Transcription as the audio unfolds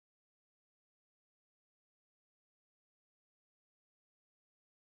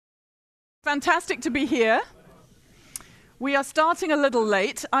Fantastic to be here. We are starting a little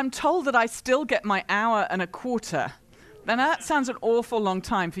late. I'm told that I still get my hour and a quarter. Now that sounds an awful long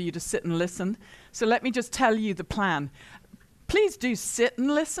time for you to sit and listen. So let me just tell you the plan. Please do sit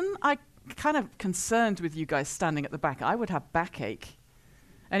and listen. I'm kind of concerned with you guys standing at the back. I would have backache.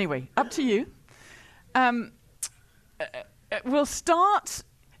 Anyway, up to you. We'll start.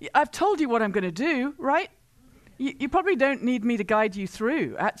 I've told you what I'm going to do, right? You probably don't need me to guide you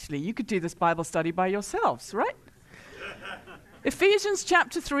through. Actually, you could do this Bible study by yourselves, right? Ephesians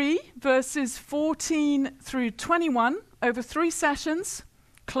chapter 3, verses 14 through 21, over 3 sessions,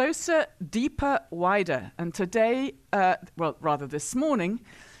 closer, deeper, wider. And today, this morning,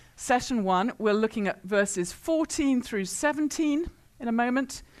 session 1, we're looking at verses 14 through 17 in a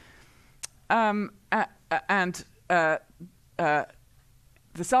moment.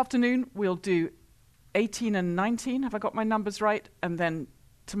 This afternoon, we'll do 18 and 19, have I got my numbers right? And then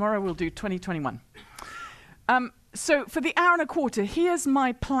tomorrow we'll do 2021. So for the hour and a quarter, here's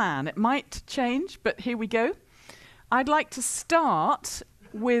my plan. It might change, but here we go. I'd like to start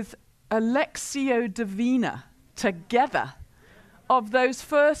with a Lectio Divina together of those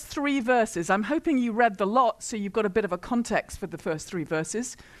first 3 verses. I'm hoping you read the lot, so you've got a bit of a context for the first 3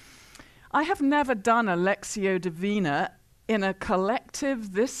 verses. I have never done a Lectio Divina in a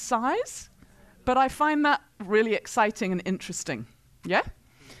collective this size, but I find that really exciting and interesting. Yeah?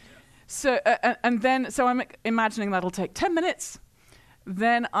 So I'm imagining that'll take 10 minutes.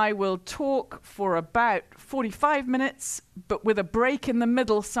 Then I will talk for about 45 minutes, but with a break in the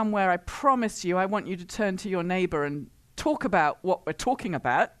middle somewhere. I promise you, I want you to turn to your neighbor and talk about what we're talking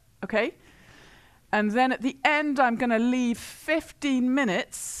about, okay? And then at the end, I'm going to leave 15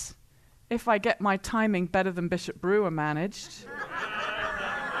 minutes, if I get my timing better than Bishop Brewer managed.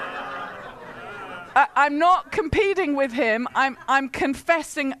 I'm not competing with him. I'm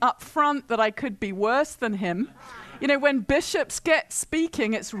confessing up front that I could be worse than him. You know, when bishops get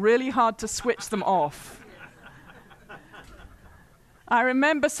speaking, it's really hard to switch them off. I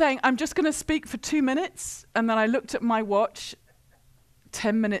remember saying, I'm just going to speak for 2 minutes, and then I looked at my watch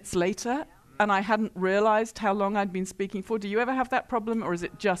 10 minutes later, and I hadn't realized how long I'd been speaking for. Do you ever have that problem, or is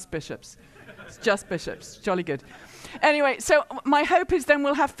it just bishops? It's just bishops. Jolly good. Anyway, so my hope is then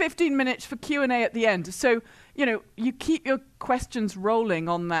we'll have 15 minutes for Q&A at the end. So, you know, you keep your questions rolling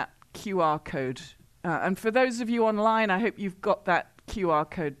on that QR code. And for those of you online, I hope you've got that QR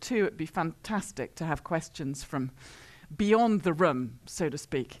code too. It'd be fantastic to have questions from beyond the room, so to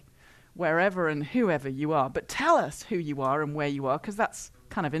speak, wherever and whoever you are. But tell us who you are and where you are, because that's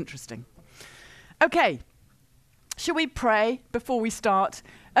kind of interesting. Okay. Shall we pray before we start?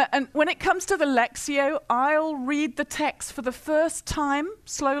 And when it comes to the Lectio, I'll read the text for the first time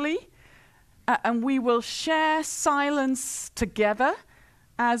slowly, and we will share silence together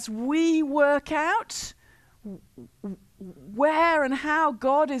as we work out where and how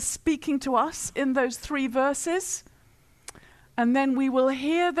God is speaking to us in those 3 verses. And then we will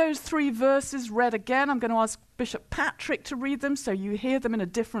hear those 3 verses read again. I'm going to ask Bishop Patrick to read them so you hear them in a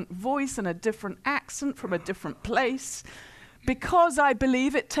different voice and a different accent from a different place. Because I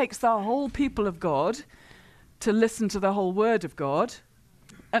believe it takes the whole people of God to listen to the whole word of God.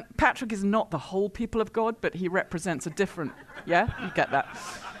 And Patrick is not the whole people of God, but he represents a different, yeah? You get that.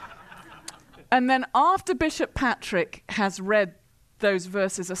 And then after Bishop Patrick has read those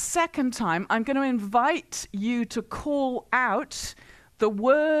verses a second time, I'm going to invite you to call out the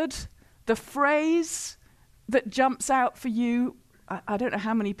word, the phrase that jumps out for you. I don't know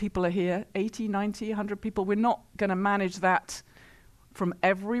how many people are here, 80, 90, 100 people. We're not going to manage that from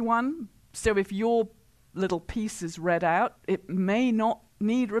everyone. So if your little piece is read out, it may not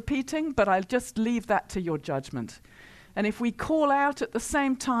need repeating, but I'll just leave that to your judgment. And if we call out at the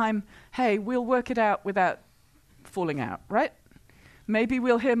same time, hey, we'll work it out without falling out, right? Maybe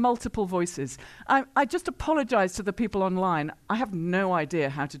we'll hear multiple voices. I just apologize to the people online. I have no idea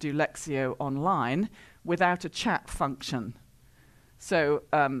how to do Lectio online without a chat function. So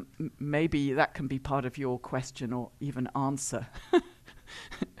maybe that can be part of your question or even answer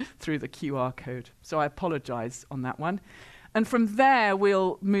through the QR code. So I apologize on that one. And from there,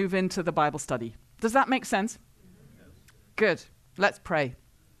 we'll move into the Bible study. Does that make sense? Yes. Good. Let's pray.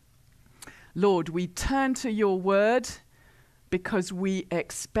 Lord, we turn to your word because we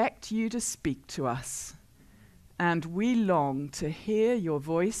expect you to speak to us. And we long to hear your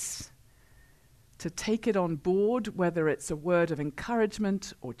voice, to take it on board, whether it's a word of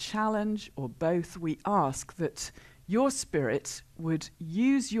encouragement or challenge or both. We ask that your Spirit would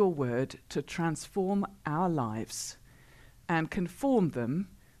use your word to transform our lives and conform them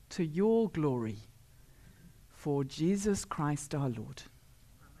to your glory. For Jesus Christ our Lord.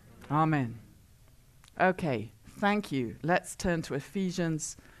 Amen. Okay, thank you. Let's turn to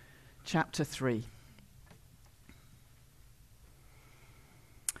Ephesians chapter 3.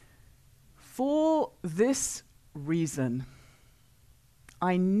 For this reason,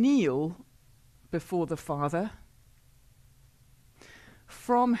 I kneel before the Father,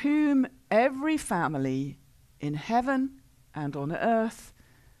 from whom every family in heaven and on earth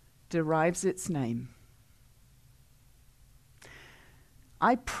derives its name.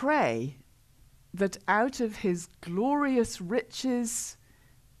 I pray that out of his glorious riches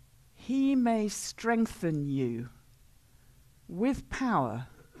he may strengthen you with power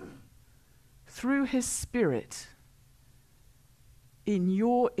through his Spirit in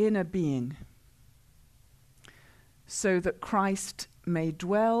your inner being, so that Christ may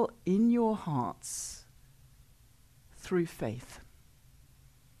dwell in your hearts through faith.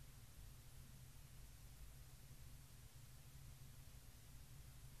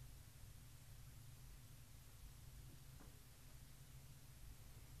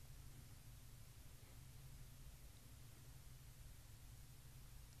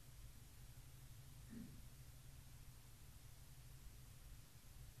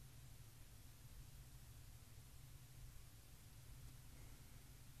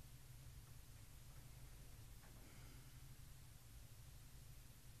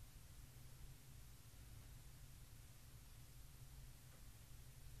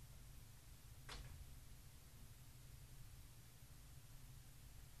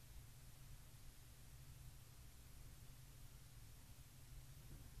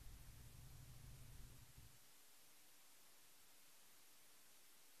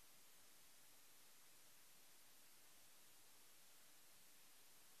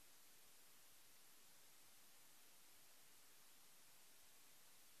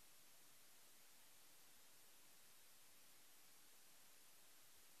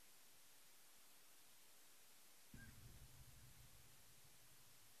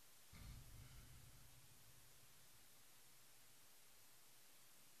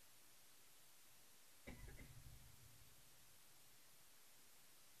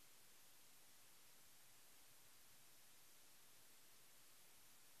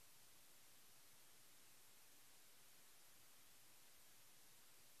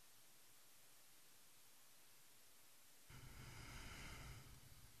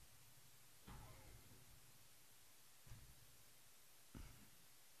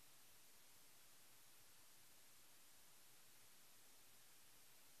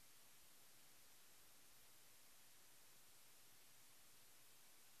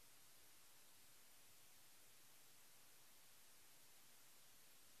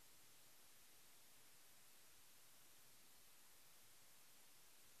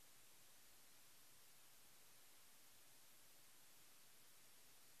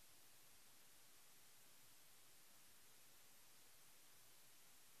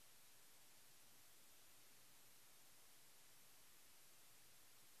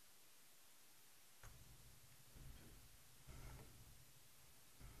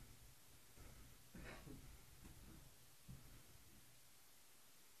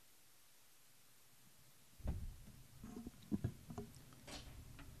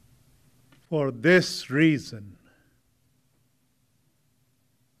 For this reason,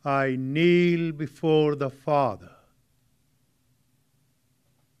 I kneel before the Father,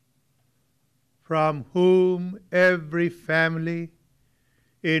 from whom every family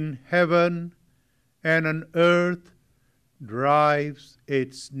in heaven and on earth derives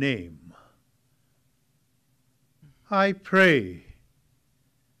its name. I pray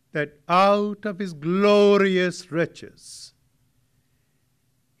that out of his glorious riches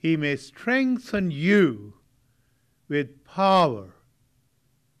he may strengthen you with power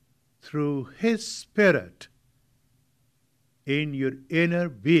through his Spirit in your inner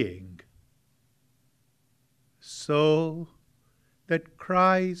being, so that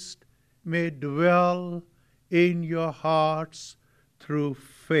Christ may dwell in your hearts through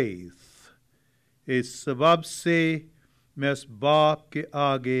faith. इस सबब से मैं इस बाप के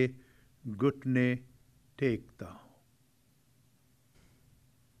आगे घुटने टेकता हूँ.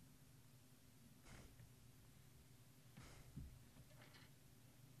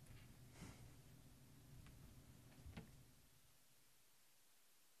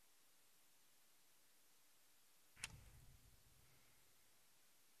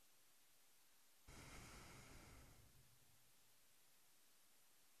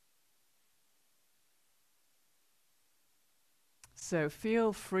 So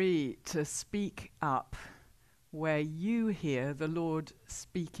feel free to speak up where you hear the Lord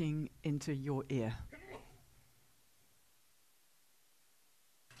speaking into your ear.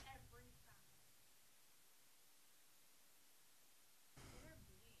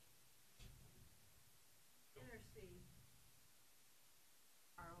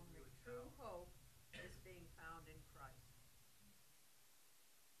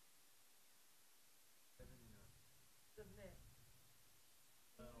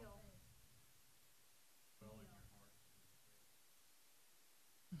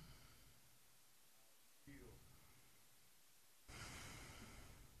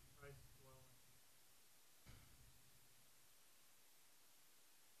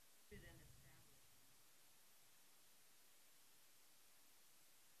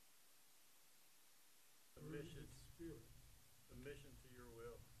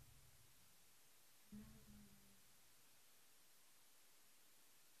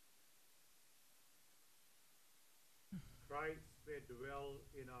 Christ may dwell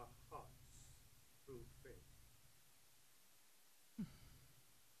in our hearts through faith.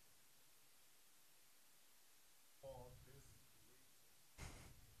 For this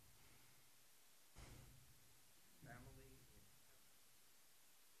reason, family in heaven,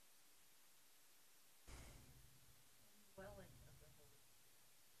 dwelling of the Holy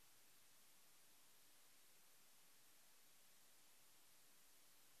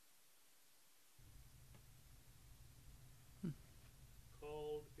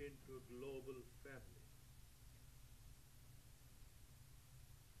called into a global family.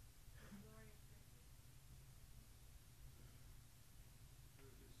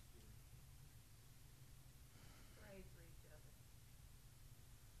 Through this union, Pray for each other.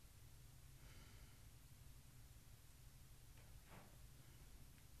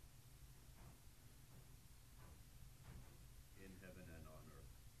 in heaven and on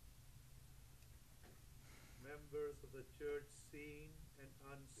earth. members of the church seen and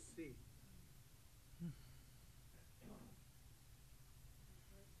unseen,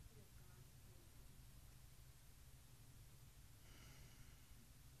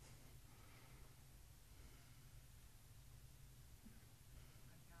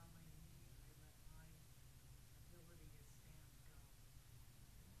 I bow my knee, I let my ability to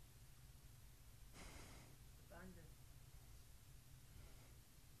stand go. Abundant.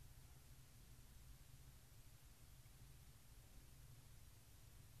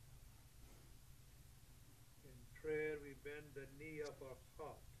 in prayer we bend the knee of our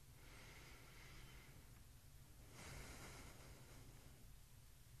heart.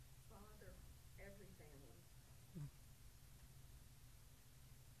 Father, every family.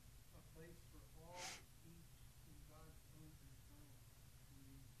 A place for all, each in God's own eternal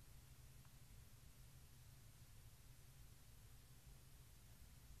communion.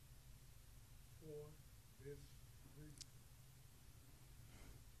 For this reason,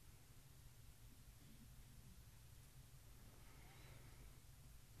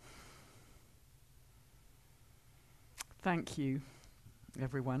 Thank you,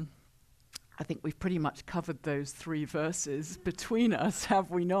 everyone. I think we've pretty much covered those 3 verses between us, have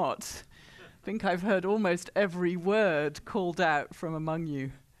we not? I think I've heard almost every word called out from among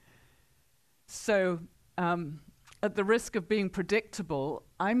you. So, at the risk of being predictable,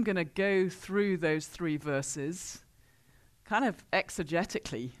 I'm going to go through those 3 verses kind of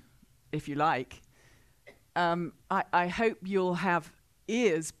exegetically, if you like. I hope you'll have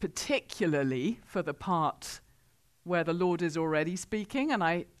ears particularly for the part where the Lord is already speaking, and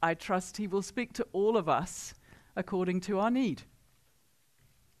I trust he will speak to all of us according to our need.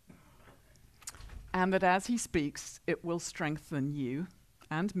 And that as he speaks, it will strengthen you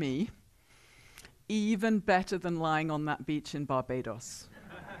and me, even better than lying on that beach in Barbados.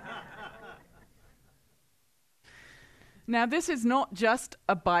 Now, this is not just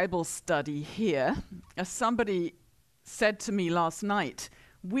a Bible study here. As somebody said to me last night,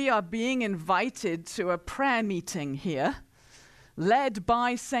 we are being invited to a prayer meeting here, led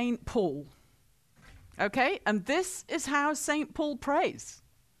by St. Paul. Okay? And this is how St. Paul prays.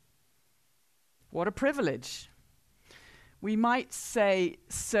 What a privilege. We might say,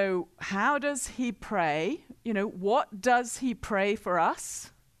 so how does he pray? You know, what does he pray for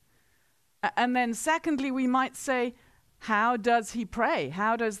us? And then secondly, we might say, how does he pray?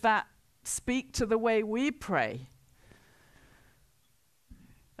 How does that speak to the way we pray?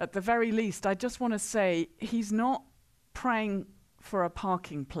 At the very least, I just want to say he's not praying for a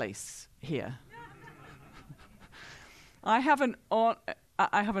parking place here. I have an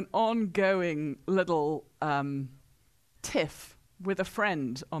ongoing little tiff with a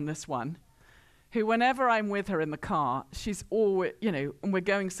friend on this one, who whenever I'm with her in the car, she's always, and we're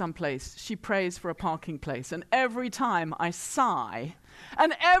going someplace, she prays for a parking place. And every time I sigh,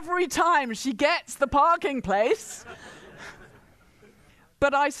 and every time she gets the parking place,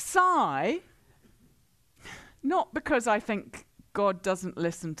 but I sigh, not because I think God doesn't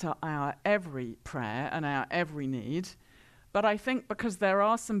listen to our every prayer and our every need, but I think because there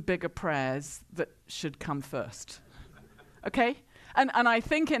are some bigger prayers that should come first. Okay? And I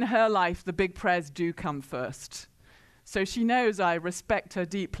think in her life, the big prayers do come first. So she knows I respect her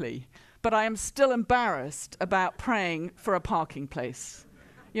deeply, but I am still embarrassed about praying for a parking place.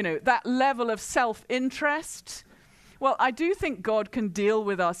 That level of self-interest. Well, I do think God can deal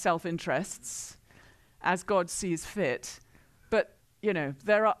with our self-interests as God sees fit, but,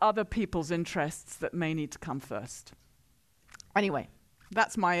 there are other people's interests that may need to come first. Anyway,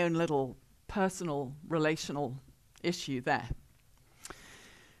 that's my own little personal, relational issue there.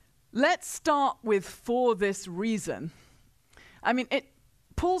 Let's start with for this reason. I mean,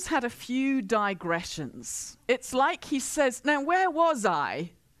 Paul's had a few digressions. It's like he says, now where was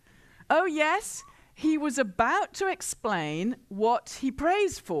I? Oh yes, he was about to explain what he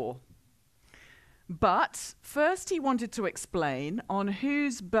prays for. But first he wanted to explain on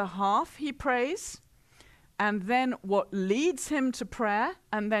whose behalf he prays, and then what leads him to prayer,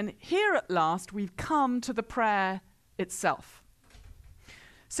 and then here at last we've come to the prayer itself.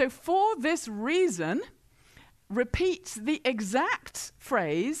 So for this reason, repeats the exact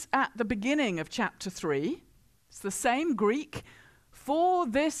phrase at the beginning of chapter 3. It's the same Greek. For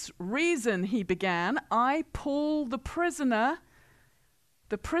this reason, he began, I, Paul, the prisoner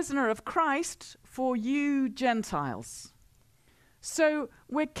of Christ, for you Gentiles. So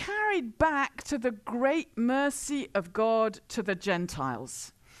we're carried back to the great mercy of God to the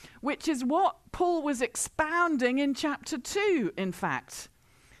Gentiles, which is what Paul was expounding in chapter 2, in fact.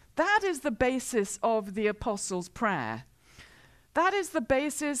 That is the basis of the Apostles' prayer. That is the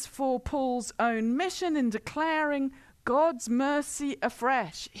basis for Paul's own mission in declaring God's mercy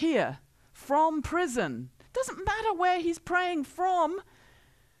afresh here, from prison. Doesn't matter where he's praying from,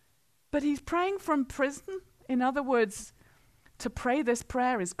 but he's praying from prison. In other words, to pray this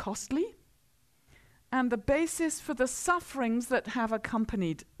prayer is costly, and the basis for the sufferings that have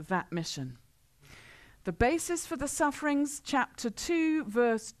accompanied that mission. The basis for the sufferings, chapter 2,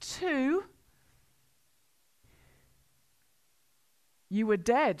 verse 2. You were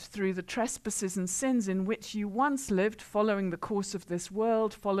dead through the trespasses and sins in which you once lived, following the course of this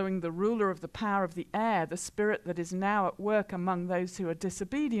world, following the ruler of the power of the air, the spirit that is now at work among those who are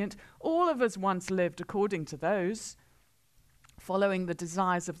disobedient. All of us once lived according to those, following the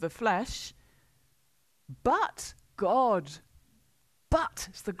desires of the flesh. But God,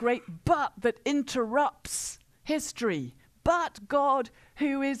 it's the great but that interrupts history. But God,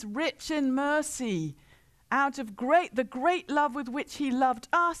 who is rich in mercy, out of the great love with which he loved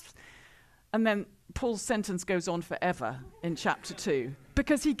us. And then Paul's sentence goes on forever in chapter 2,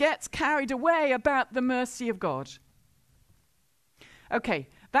 because he gets carried away about the mercy of God. Okay,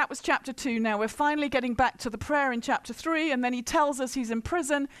 that was chapter 2. Now we're finally getting back to the prayer in chapter 3, and then he tells us he's in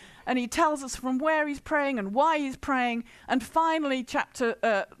prison, and he tells us from where he's praying and why he's praying. And finally,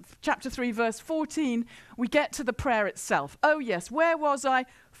 chapter 3, verse 14, we get to the prayer itself. Oh yes, where was I?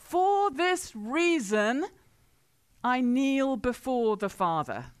 For this reason, I kneel before the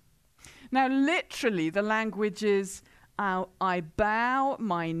Father. Now, literally, the language is, I bow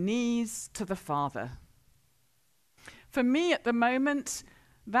my knees to the Father. For me, at the moment,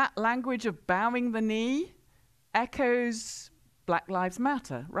 that language of bowing the knee echoes Black Lives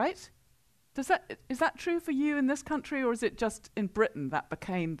Matter, right? Is that true for you in this country, or is it just in Britain that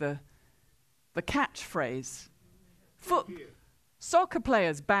became the catchphrase? Soccer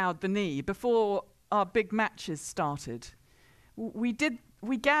players bowed the knee before our big matches started. We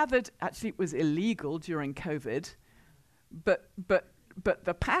gathered, actually it was illegal during COVID, but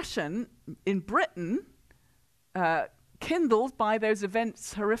the passion in Britain, kindled by those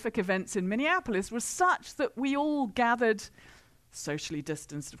events, horrific events in Minneapolis, was such that we all gathered, socially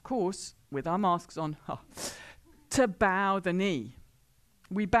distanced of course, with our masks on, to bow the knee.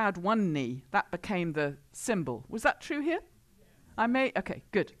 We bowed one knee. That became the symbol. Was that true here? Okay,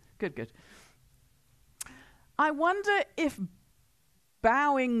 good. I wonder if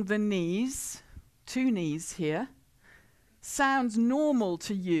bowing the knees, two knees here, sounds normal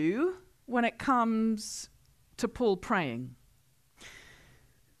to you when it comes to Paul praying.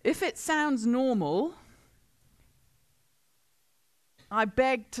 If it sounds normal, I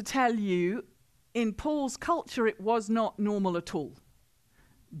beg to tell you, in Paul's culture it was not normal at all.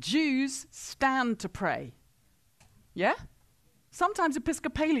 Jews stand to pray. Yeah? Sometimes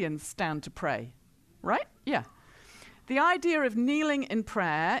Episcopalians stand to pray. Right? Yeah. The idea of kneeling in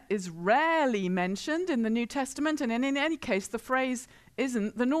prayer is rarely mentioned in the New Testament, and in any case, the phrase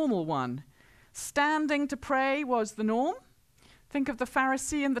isn't the normal one. Standing to pray was the norm. Think of the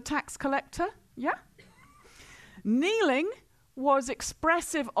Pharisee and the tax collector. Yeah? Kneeling was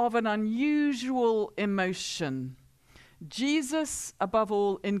expressive of an unusual emotion. Jesus, above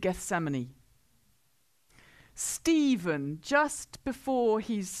all, in Gethsemane. Stephen, just before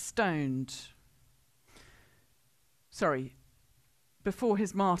he's stoned. Sorry, before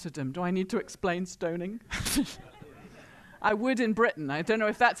his martyrdom. Do I need to explain stoning? I would in Britain. I don't know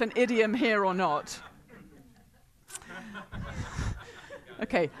if that's an idiom here or not.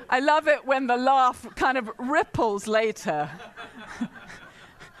 Okay, I love it when the laugh kind of ripples later.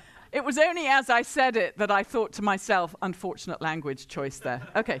 It was only as I said it that I thought to myself, unfortunate language choice there.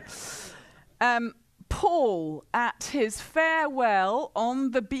 Okay. Paul at his farewell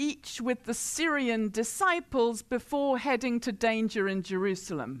on the beach with the Syrian disciples before heading to danger in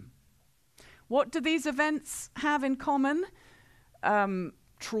Jerusalem. What do these events have in common?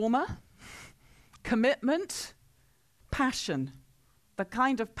 Trauma, commitment, passion, the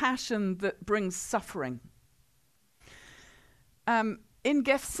kind of passion that brings suffering. In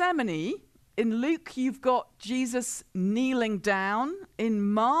Gethsemane, in Luke, you've got Jesus kneeling down. In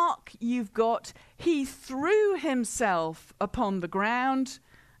Mark, you've got he threw himself upon the ground.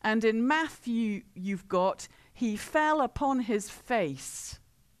 And in Matthew, you've got he fell upon his face.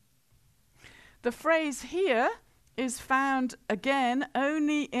 The phrase here is found again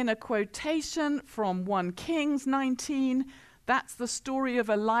only in a quotation from 1 Kings 19. That's the story of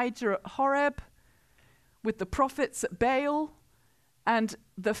Elijah at Horeb with the prophets at Baal. And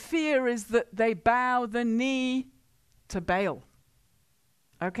the fear is that they bow the knee to Baal.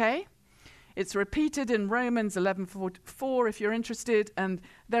 Okay? It's repeated in Romans 11:4 if you're interested. And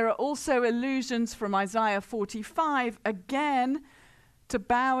there are also allusions from Isaiah 45, again, to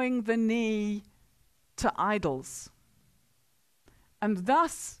bowing the knee to idols. And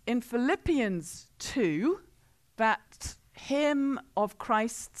thus, in Philippians 2, that hymn of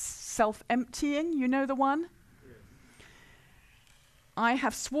Christ's self-emptying, you know the one? I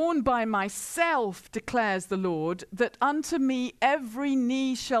have sworn by myself, declares the Lord, that unto me every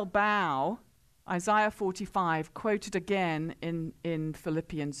knee shall bow. Isaiah 45, quoted again in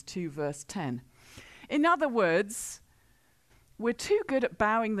Philippians 2, verse 10. In other words, we're too good at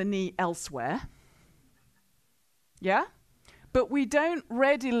bowing the knee elsewhere. Yeah? But we don't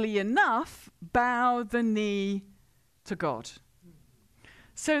readily enough bow the knee to God.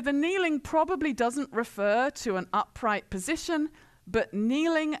 So the kneeling probably doesn't refer to an upright position, but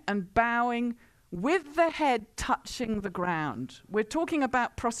kneeling and bowing with the head touching the ground. We're talking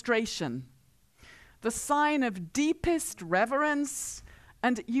about prostration, the sign of deepest reverence,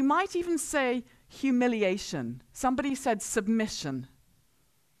 and you might even say humiliation. Somebody said submission.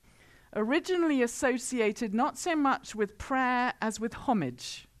 Originally associated not so much with prayer as with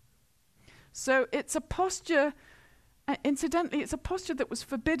homage. So it's a posture. Incidentally, it's a posture that was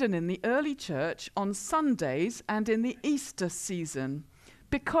forbidden in the early church on Sundays and in the Easter season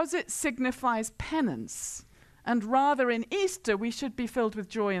because it signifies penance. And rather in Easter, we should be filled with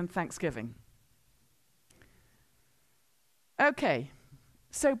joy and thanksgiving. Okay,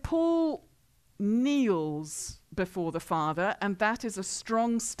 so Paul kneels before the Father, and that is a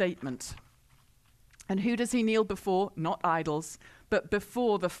strong statement. And who does he kneel before? Not idols, but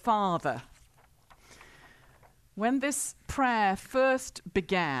before the Father. When this prayer first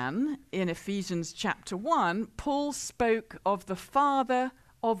began in Ephesians chapter 1, Paul spoke of the Father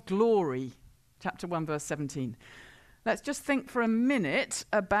of glory, chapter 1, verse 17. Let's just think for a minute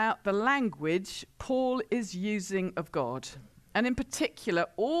about the language Paul is using of God, and in particular,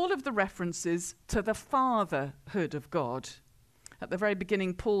 all of the references to the fatherhood of God. At the very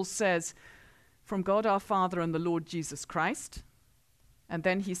beginning, Paul says, from God our Father and the Lord Jesus Christ. And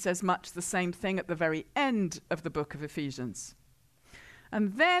then he says much the same thing at the very end of the book of Ephesians.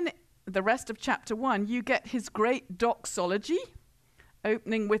 And then the rest of chapter 1, you get his great doxology,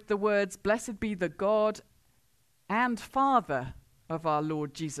 opening with the words, blessed be the God and Father of our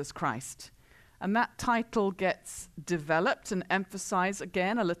Lord Jesus Christ. And that title gets developed and emphasized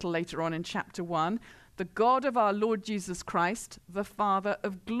again a little later on in chapter 1, the God of our Lord Jesus Christ, the Father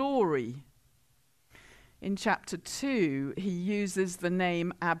of glory. In chapter 2, he uses the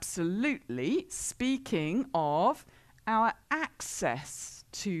name absolutely, speaking of our access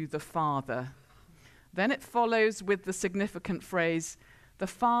to the Father. Then it follows with the significant phrase, the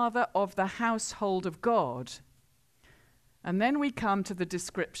Father of the household of God. And then we come to the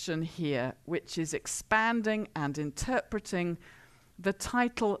description here, which is expanding and interpreting the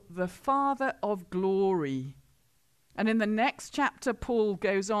title, the Father of glory. And in the next chapter, Paul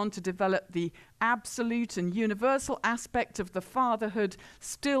goes on to develop the absolute and universal aspect of the fatherhood,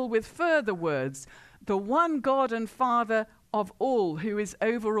 still with further words, the one God and Father of all, who is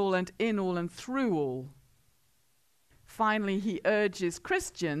over all and in all and through all. Finally, he urges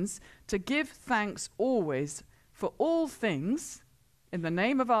Christians to give thanks always for all things in the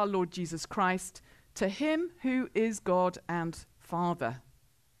name of our Lord Jesus Christ, to him who is God and Father.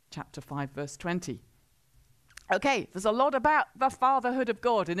 Chapter 5, verse 20. Okay, there's a lot about the fatherhood of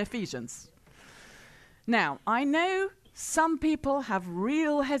God in Ephesians. Now, I know some people have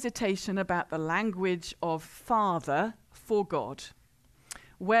real hesitation about the language of Father for God,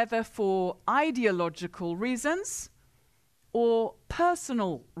 whether for ideological reasons or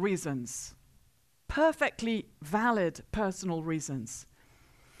personal reasons, perfectly valid personal reasons.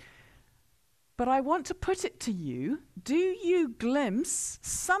 But I want to put it to you, do you glimpse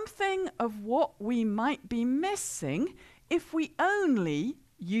something of what we might be missing if we only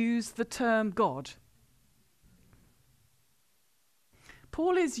use the term God?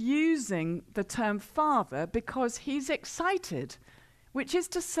 Paul is using the term Father because he's excited, which is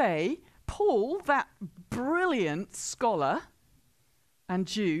to say, Paul, that brilliant scholar and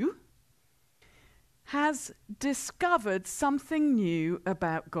Jew, has discovered something new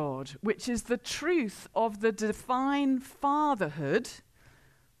about God, which is the truth of the divine fatherhood,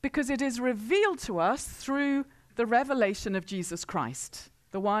 because it is revealed to us through the revelation of Jesus Christ,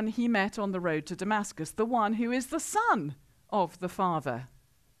 the one he met on the road to Damascus, the one who is the Son of the Father.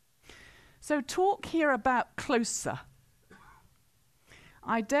 So talk here about closer.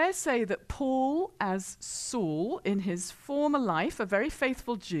 I dare say that Paul, as Saul, in his former life, a very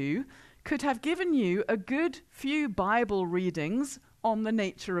faithful Jew, could have given you a good few Bible readings on the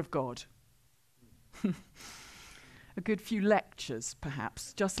nature of God. A good few lectures,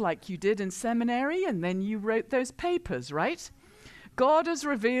 perhaps, just like you did in seminary, and then you wrote those papers, right? God is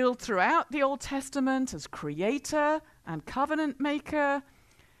revealed throughout the Old Testament as creator and covenant maker,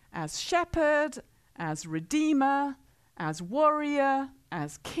 as shepherd, as redeemer, as warrior,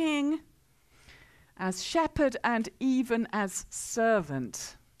 as king, as shepherd, and even as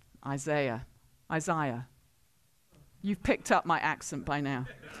servant. Isaiah. You've picked up my accent by now.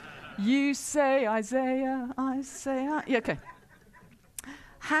 You say Isaiah, Isaiah. Yeah, okay.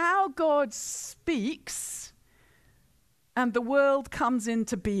 How God speaks and the world comes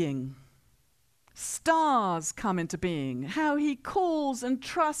into being. Stars come into being. How he calls and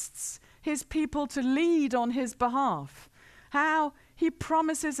trusts his people to lead on his behalf. How he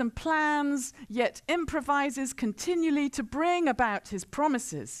promises and plans, yet improvises continually to bring about his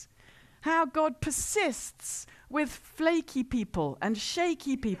promises. How God persists with flaky people and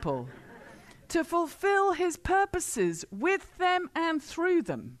shaky people to fulfill his purposes with them and through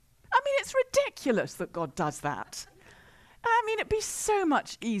them. I mean, it's ridiculous that God does that. I mean, it'd be so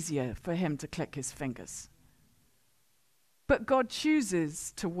much easier for him to click his fingers. But God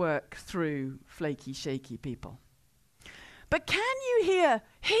chooses to work through flaky, shaky people. But can you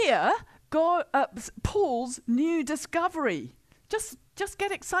hear Paul's new discovery? Just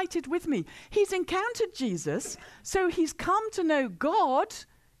get excited with me. He's encountered Jesus, so he's come to know God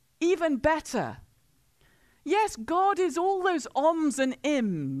even better. Yes, God is all those oms and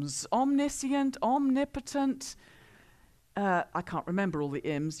ims, omniscient, omnipotent. I can't remember all the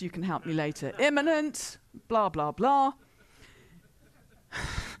ims. You can help me later. Immanent, blah, blah, blah.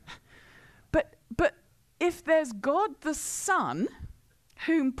 But if there's God the Son,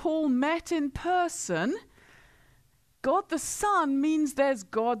 whom Paul met in person, God the Son means there's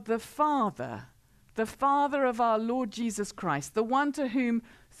God the Father of our Lord Jesus Christ, the one to whom,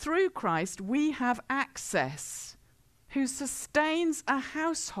 through Christ, we have access, who sustains a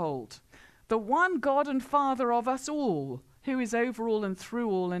household, the one God and Father of us all, who is over all and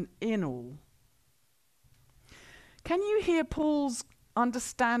through all and in all. Can you hear Paul's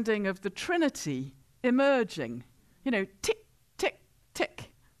understanding of the Trinity emerging? You know, tick, tick, tick.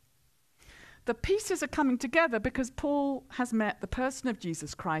 The pieces are coming together because Paul has met the person of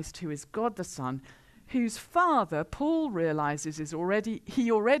Jesus Christ, who is God the Son, whose Father Paul realizes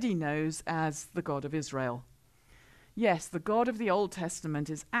he already knows as the God of Israel. Yes, the God of the Old Testament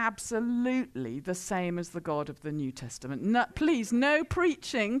is absolutely the same as the God of the New Testament. No, please, no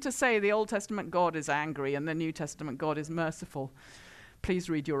preaching to say the Old Testament God is angry and the New Testament God is merciful. Please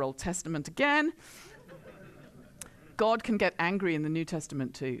read your Old Testament again. God can get angry in the New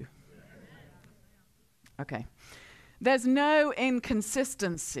Testament too. Okay. There's no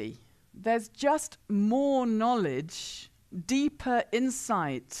inconsistency. There's just more knowledge, deeper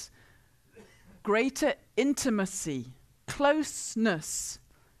insight, greater intimacy, closeness,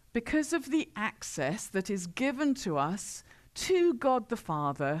 because of the access that is given to us to God the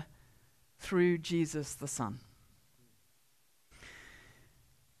Father through Jesus the Son.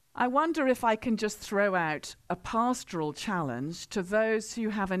 I wonder if I can just throw out a pastoral challenge to those who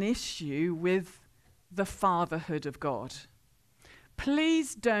have an issue with the fatherhood of God.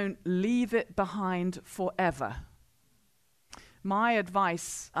 Please don't leave it behind forever. My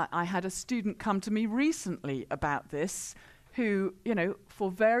advice, I had a student come to me recently about this who, for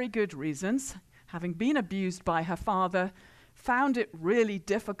very good reasons, having been abused by her father, found it really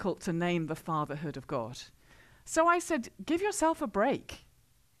difficult to name the fatherhood of God. So I said, give yourself a break.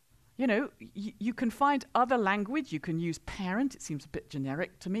 You can find other language. You can use parent. It seems a bit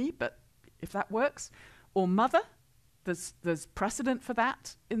generic to me, but if that works. Or mother. There's precedent for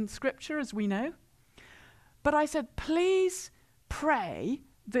that in Scripture, as we know. But I said, please pray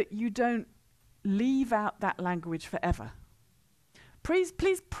that you don't leave out that language forever. Please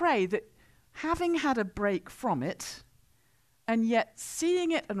pray that having had a break from it, and yet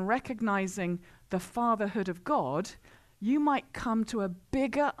seeing it and recognizing the fatherhood of God, you might come to a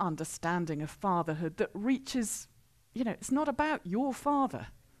bigger understanding of fatherhood that reaches, it's not about your father.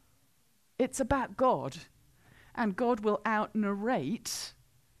 It's about God. And God will out-narrate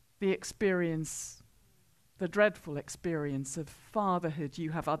the experience, the dreadful experience of fatherhood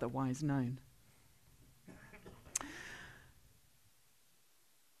you have otherwise known.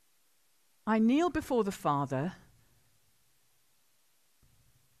 I kneel before the Father,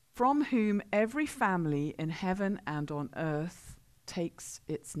 from whom every family in heaven and on earth takes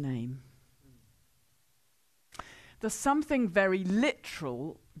its name. There's something very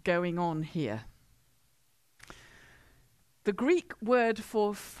literal going on here. The Greek word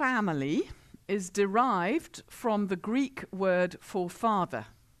for family is derived from the Greek word for father.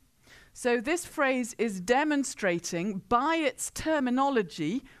 So this phrase is demonstrating by its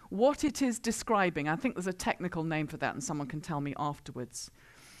terminology what it is describing. I think there's a technical name for that, and someone can tell me afterwards.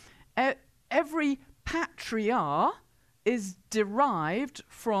 Every patria is derived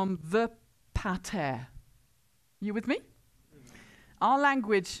from the pater. You with me? Our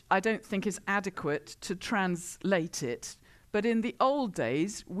language, I don't think, is adequate to translate it. But in the old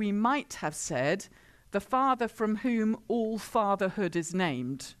days, we might have said, the father from whom all fatherhood is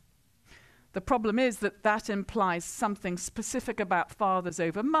named. The problem is that that implies something specific about fathers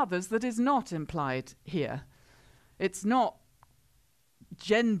over mothers that is not implied here. It's not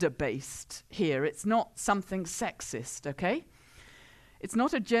gender-based here. It's not something sexist, okay? It's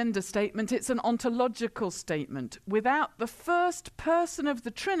not a gender statement. It's an ontological statement. Without the first person of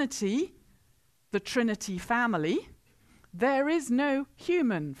the Trinity family, there is no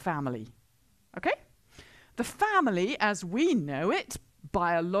human family, okay? The family, as we know it,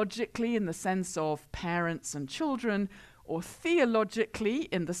 biologically in the sense of parents and children, or theologically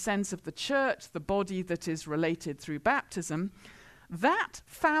in the sense of the church, the body that is related through baptism, that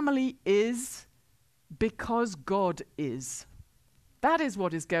family is because God is. That is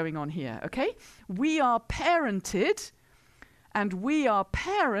what is going on here, okay? We are parented, and we are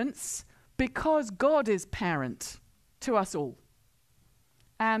parents because God is parent to us all.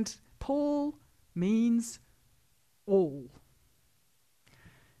 And Paul means all.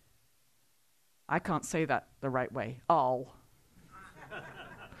 I can't say that the right way. All.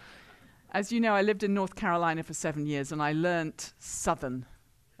 As you know, I lived in North Carolina for 7 years, and I learnt Southern,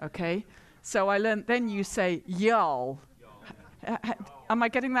 okay? So I learnt, then you say y'all. Am I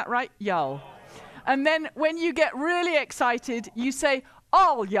getting that right? Y'all. And then when you get really excited, you say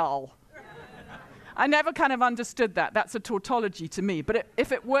all y'all. I never kind of understood that. That's a tautology to me. But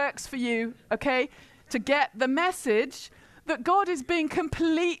if it works for you, okay, to get the message that God is being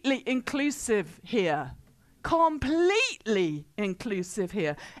completely inclusive here. Completely inclusive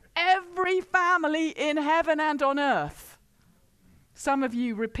here. Every family in heaven and on earth. Some of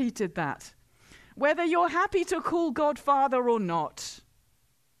you repeated that. Whether you're happy to call God Father or not.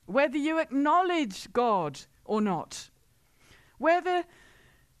 Whether you acknowledge God or not. Whether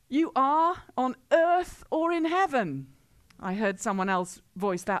you are on earth or in heaven. I heard someone else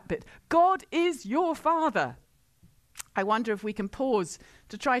voice that bit. God is your Father. I wonder if we can pause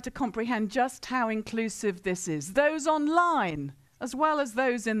to try to comprehend just how inclusive this is. Those online, as well as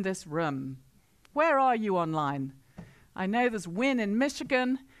those in this room. Where are you online? I know there's Wynne in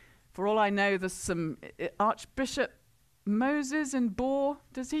Michigan. For all I know, there's some Archbishop Moses in Bohr.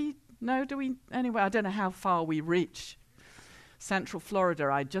 Does he know? Do we? Anyway, I don't know how far we reach. Central Florida,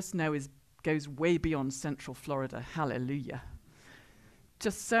 I just know, goes way beyond Central Florida. Hallelujah.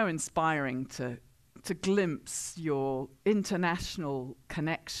 Just so inspiring to glimpse your international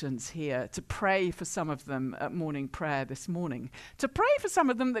connections here, to pray for some of them at morning prayer this morning, to pray for some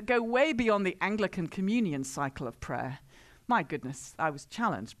of them that go way beyond the Anglican communion cycle of prayer. My goodness, I was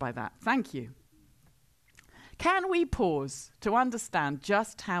challenged by that. Thank you. Can we pause to understand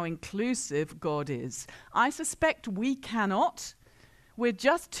just how inclusive God is? I suspect we cannot. We're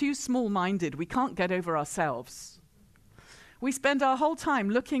just too small-minded. We can't get over ourselves. We spend our whole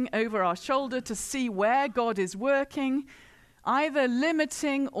time looking over our shoulder to see where God is working, either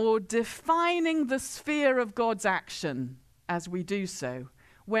limiting or defining the sphere of God's action as we do so,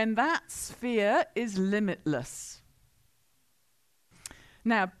 when that sphere is limitless.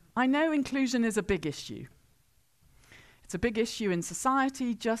 Now, I know inclusion is a big issue. It's a big issue in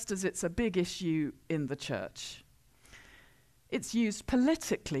society, just as it's a big issue in the church. It's used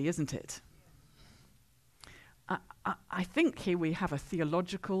politically, isn't it? I think here we have a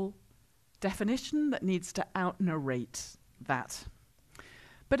theological definition that needs to out-narrate that.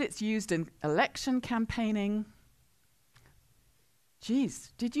 but it's used in election campaigning.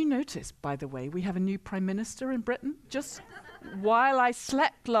 Geez, did you notice, by the way, we have a new Prime Minister in Britain? Just while I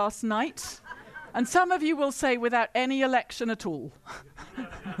slept last night. And some of you will say without any election at all.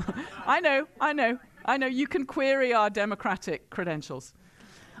 I know, you can query our democratic credentials.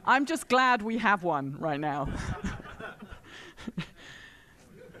 I'm just glad we have one right now.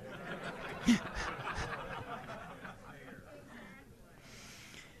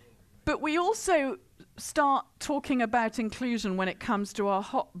 But we also start talking about inclusion when it comes to our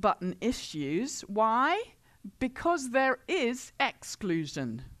hot button issues. Why? Because there is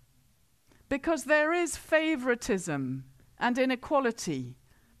exclusion. Because there is favoritism and inequality.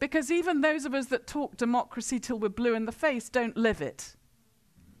 Because even those of us that talk democracy till we're blue in the face don't live it.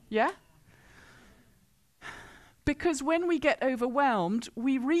 Yeah? Because when we get overwhelmed,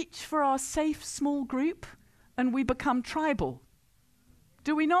 we reach for our safe small group and we become tribal.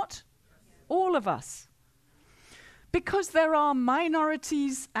 Do we not? All of us. Because there are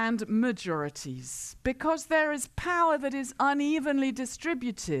minorities and majorities. Because there is power that is unevenly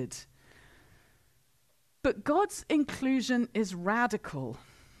distributed. But God's inclusion is radical.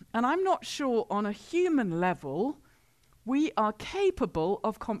 And I'm not sure on a human level we are capable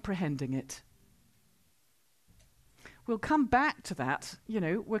of comprehending it. We'll come back to that.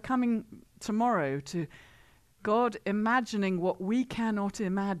 We're coming tomorrow to God imagining what we cannot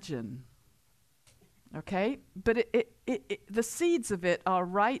imagine. Okay? But the seeds of it are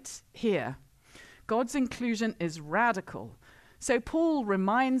right here. God's inclusion is radical. So Paul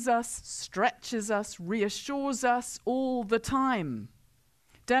reminds us, stretches us, reassures us all the time.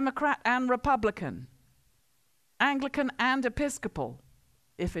 Democrat and Republican. Anglican and Episcopal,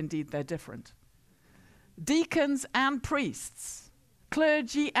 if indeed they're different. Deacons and priests.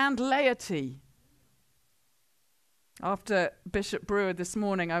 Clergy and laity. After Bishop Brewer this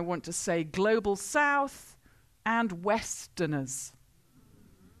morning, I want to say global south and westerners.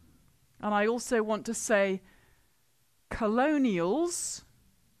 And I also want to say colonials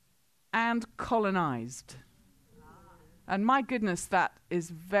and colonized. And my goodness, that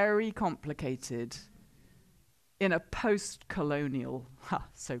is very complicated in a post-colonial,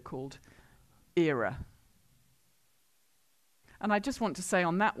 so-called, era. And I just want to say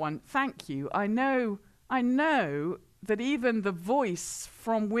on that one, thank you. I know that even the voice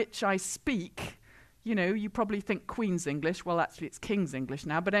from which I speak, you probably think Queen's English. Well, actually, it's King's English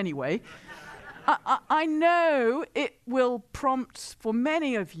now. But anyway, I know it will prompt for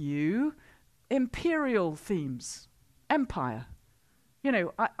many of you imperial themes, empire.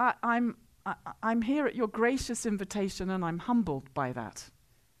 I'm here at your gracious invitation, and I'm humbled by that.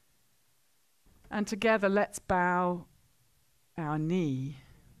 And together, let's bow our knee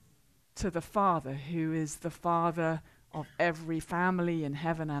to the Father, who is the Father of every family in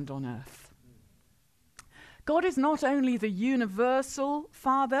heaven and on earth. God is not only the universal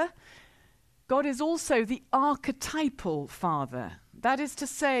Father, God is also the archetypal Father. That is to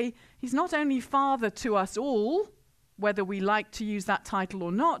say, he's not only Father to us all, whether we like to use that title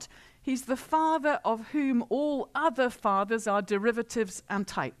or not, he's the Father of whom all other fathers are derivatives and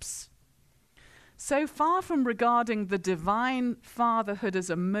types. So far from regarding the divine fatherhood as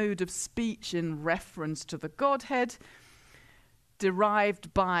a mode of speech in reference to the Godhead,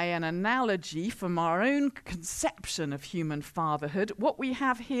 derived by an analogy from our own conception of human fatherhood, what we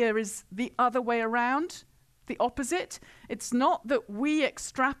have here is the other way around, the opposite. It's not that we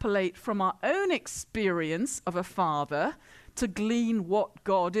extrapolate from our own experience of a father to glean what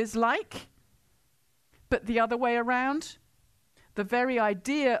God is like, but the other way around. The very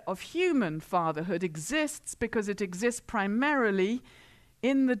idea of human fatherhood exists because it exists primarily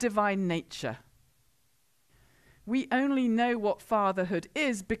in the divine nature. We only know what fatherhood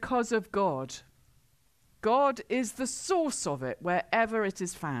is because of God. God is the source of it wherever it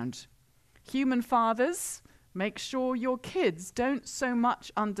is found. Human fathers, make sure your kids don't so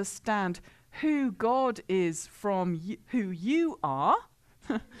much understand who God is from who you are.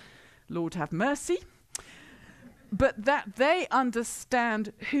 Lord have mercy. But that they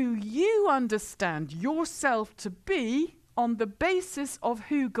understand who you understand yourself to be on the basis of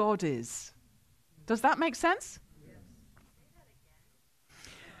who God is. Does that make sense? Yes.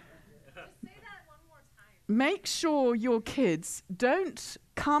 Say that again. Just say that one more time. Make sure your kids don't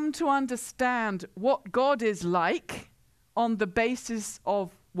come to understand what God is like on the basis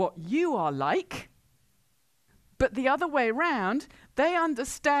of what you are like, but the other way around, they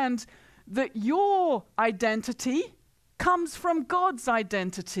understand that your identity comes from God's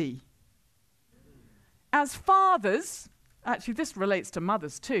identity. As fathers, actually this relates to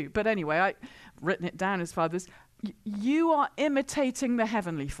mothers too, but anyway, I've written it down as fathers. you are imitating the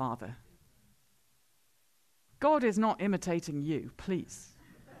Heavenly Father. God is not imitating you, please.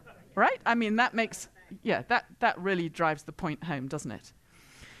 Right? I mean, that really drives the point home, doesn't it?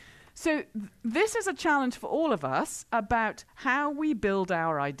 So this is a challenge for all of us about how we build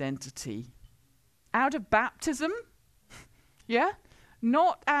our identity. Out of baptism, yeah?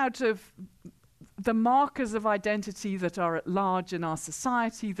 Not out of the markers of identity that are at large in our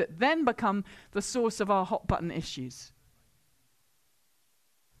society that then become the source of our hot button issues.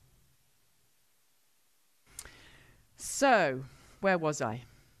 So, where was I?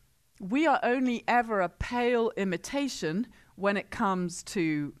 We are only ever a pale imitation when it comes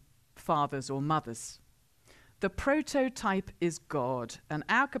to fathers or mothers. The prototype is God, and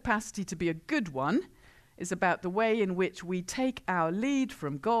our capacity to be a good one is about the way in which we take our lead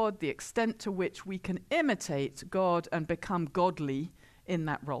from God, the extent to which we can imitate God and become godly in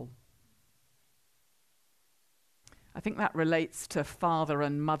that role. I think that relates to father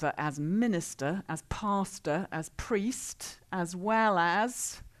and mother as minister, as pastor, as priest, as well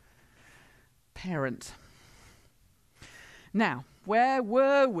as parent. Now, where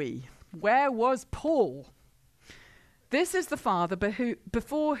were we? Where was Paul? This is the father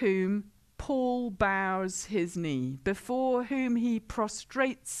before whom Paul bows his knee, before whom he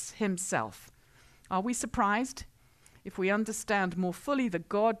prostrates himself. Are we surprised? If we understand more fully the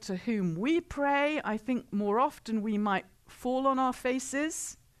God to whom we pray, I think more often we might fall on our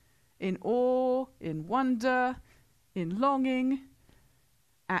faces in awe, in wonder, in longing,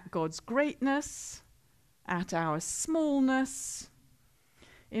 at God's greatness, at our smallness,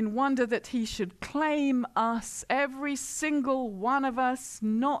 in wonder that he should claim us, every single one of us,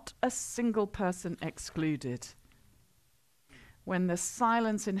 not a single person excluded. When there's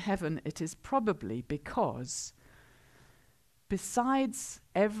silence in heaven, it is probably because besides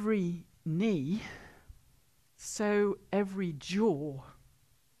every knee, so every jaw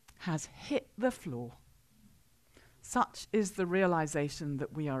has hit the floor. Such is the realization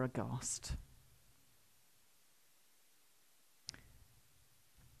that we are aghast.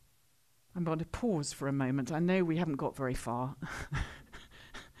 I'm going to pause for a moment. I know we haven't got very far.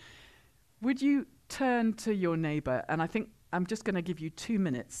 Would you turn to your neighbour? And I think I'm just going to give you 2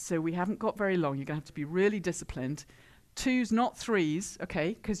 minutes, so we haven't got very long. You're going to have to be really disciplined. 2s, not 3s,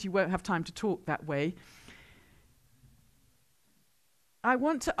 okay, because you won't have time to talk that way. I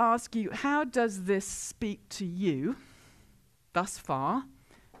want to ask you, how does this speak to you thus far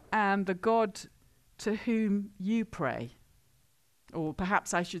and the God to whom you pray? Or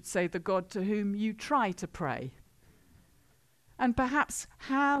perhaps I should say the God to whom you try to pray. And perhaps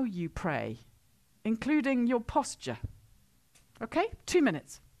how you pray, including your posture. Okay? 2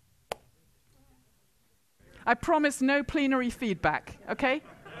 minutes. I promise no plenary feedback, okay?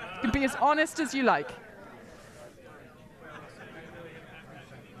 You can be as honest as you like.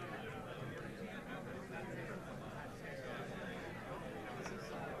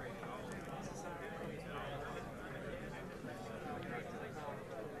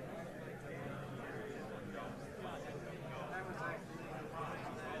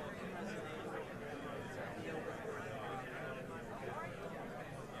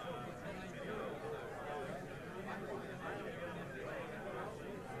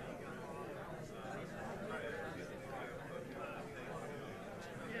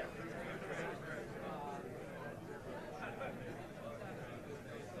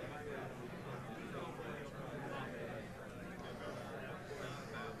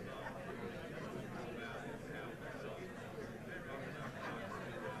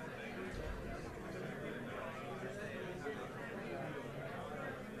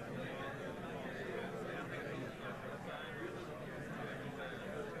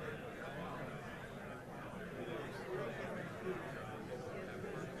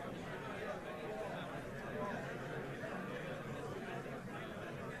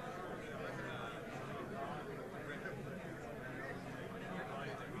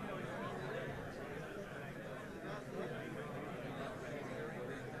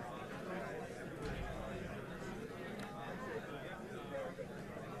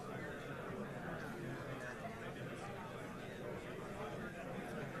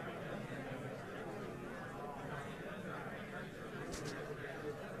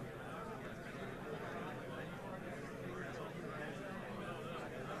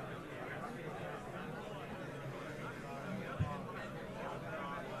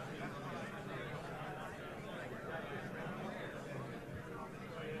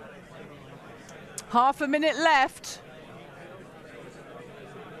 Half a minute left.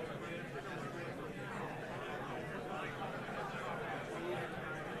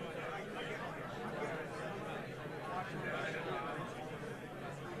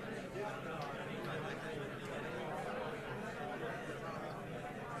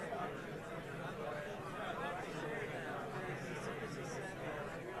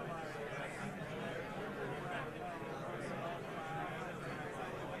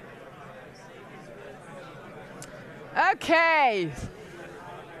 Okay.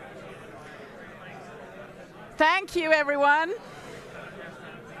 Thank you, everyone.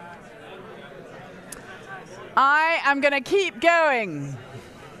 I am going to keep going.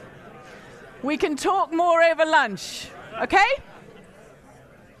 We can talk more over lunch, okay?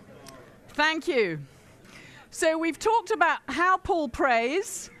 Thank you. So we've talked about how Paul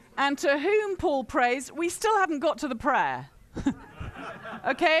prays and to whom Paul prays. We still haven't got to the prayer,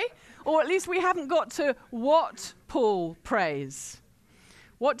 okay? Or at least we haven't got to what Paul prays.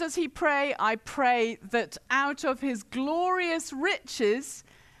 What does he pray? I pray that out of his glorious riches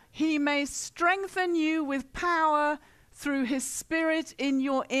he may strengthen you with power through his Spirit in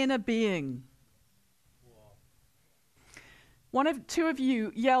your inner being. Two of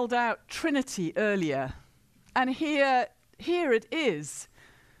you yelled out Trinity earlier, and here it is.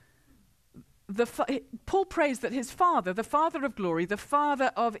 Paul prays that his Father, the Father of glory, the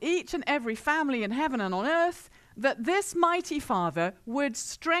Father of each and every family in heaven and on earth, that this mighty Father would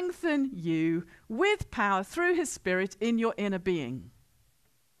strengthen you with power through his Spirit in your inner being.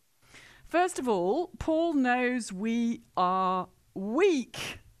 First of all, Paul knows we are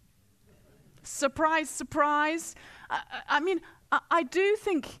weak. Surprise, surprise. I do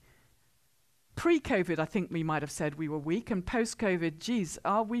think pre-COVID, I think we might have said we were weak, and post-COVID, geez,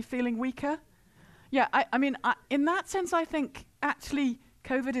 are we feeling weaker? Yeah, in that sense, I think actually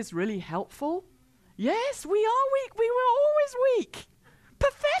COVID is really helpful. Yes, we are weak. We were always weak.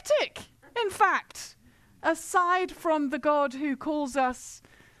 Pathetic, in fact, aside from the God who calls us,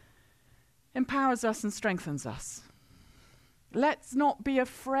 empowers us, and strengthens us. Let's not be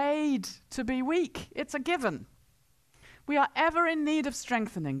afraid to be weak. It's a given. We are ever in need of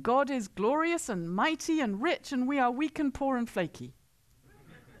strengthening. God is glorious and mighty and rich, and we are weak and poor and flaky.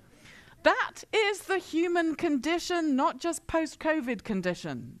 That is the human condition, not just post-COVID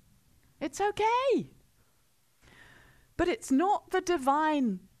condition. It's okay. But it's not the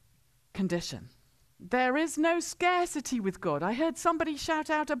divine condition. There is no scarcity with God. I heard somebody shout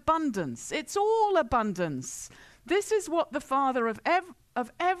out abundance. It's all abundance. This is what the Father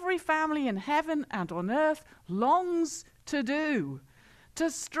of every family in heaven and on earth longs to do, to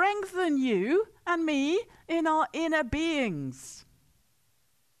strengthen you and me in our inner beings.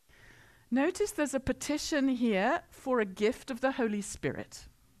 Notice there's a petition here for a gift of the Holy Spirit.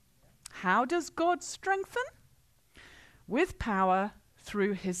 How does God strengthen? With power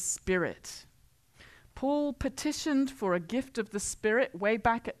through his Spirit. Paul petitioned for a gift of the Spirit way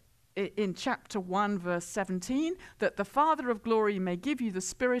back in chapter 1, verse 17, that the Father of glory may give you the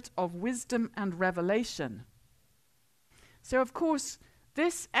spirit of wisdom and revelation. So, of course,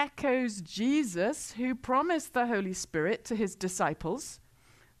 this echoes Jesus, who promised the Holy Spirit to his disciples.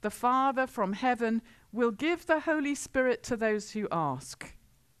 The Father from heaven will give the Holy Spirit to those who ask.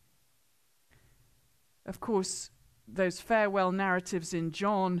 Of course, those farewell narratives in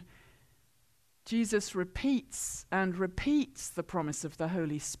John, Jesus repeats and repeats the promise of the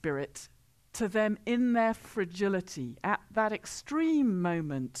Holy Spirit to them in their fragility at that extreme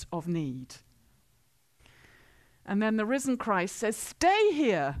moment of need. And then the risen Christ says, stay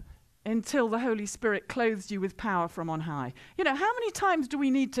here until the Holy Spirit clothes you with power from on high. You know, how many times do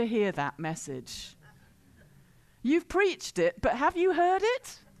we need to hear that message? You've preached it, but have you heard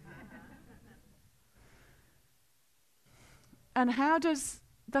it? And how does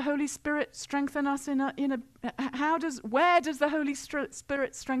the Holy Spirit strengthen us where does the Holy Spirit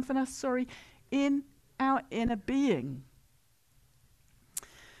strengthen us, in our inner being?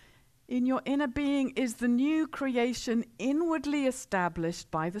 In your inner being is the new creation inwardly established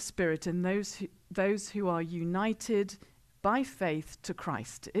by the Spirit in those who are united by faith to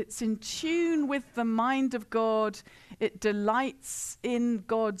Christ. It's in tune with the mind of God. It delights in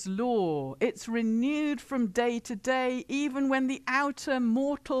God's law. It's renewed from day to day, even when the outer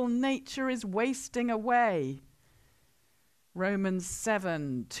mortal nature is wasting away. Romans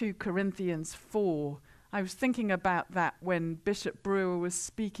 7, 2 Corinthians 4. I was thinking about that when Bishop Brewer was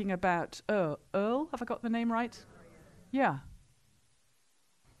speaking about Earl. Have I got the name right? Yeah.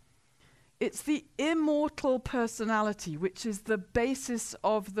 It's the immortal personality, which is the basis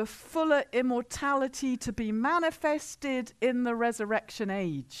of the fuller immortality to be manifested in the resurrection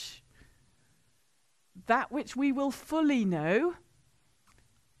age. That which we will fully know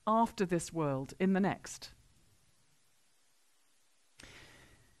after this world, in the next.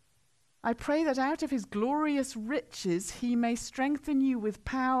 I pray that out of his glorious riches he may strengthen you with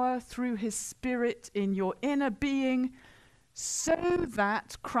power through his Spirit in your inner being, so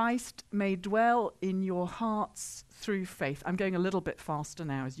that Christ may dwell in your hearts through faith. I'm going a little bit faster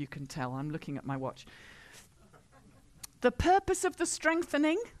now, as you can tell. I'm looking at my watch. The purpose of the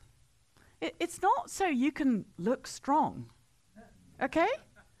strengthening It's not so you can look strong. Okay?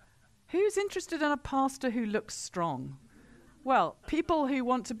 Who's interested in a pastor who looks strong? Well, people who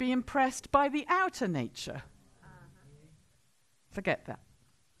want to be impressed by the outer nature. Forget that.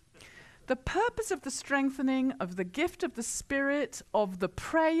 The purpose of the strengthening of the gift of the Spirit, of the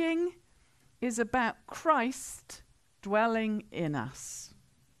praying, is about Christ dwelling in us.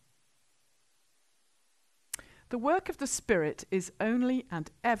 The work of the Spirit is only and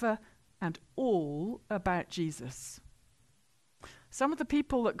ever and all about Jesus. Some of the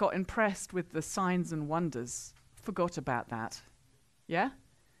people that got impressed with the signs and wonders forgot about that. Yeah?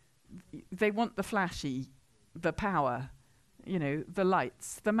 They want the flashy, the power, the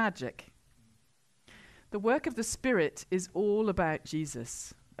lights, the magic. The work of the Spirit is all about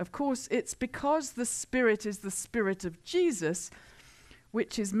Jesus. Of course, it's because the Spirit is the Spirit of Jesus,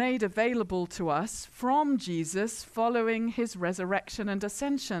 which is made available to us from Jesus following his resurrection and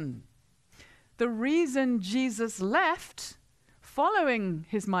ascension. The reason Jesus left following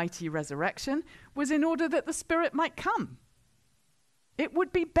his mighty resurrection was in order that the Spirit might come. It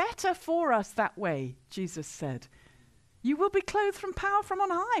would be better for us that way, Jesus said. You will be clothed from power from on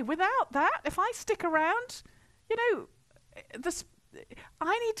high. Without that, if I stick around,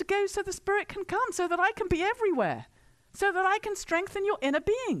 I need to go so the Spirit can come, so that I can be everywhere, so that I can strengthen your inner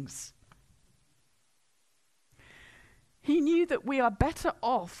beings. He knew that we are better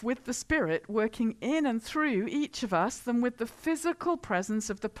off with the Spirit working in and through each of us than with the physical presence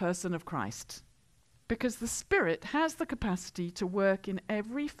of the person of Christ, because the Spirit has the capacity to work in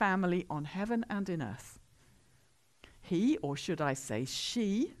every family on heaven and in earth. He, or should I say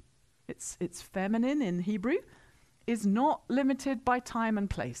she, it's feminine in Hebrew, is not limited by time and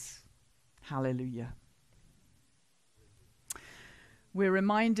place. Hallelujah. We're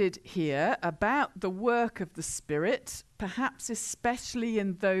reminded here about the work of the Spirit, perhaps especially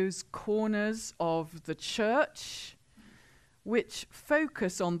in those corners of the church which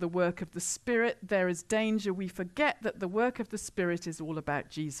focus on the work of the Spirit. There is danger we forget that the work of the Spirit is all about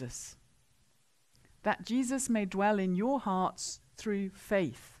Jesus. That Jesus may dwell in your hearts through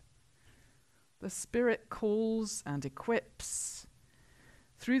faith. The Spirit calls and equips.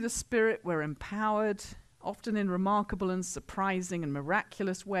 Through the Spirit we're empowered, often in remarkable and surprising and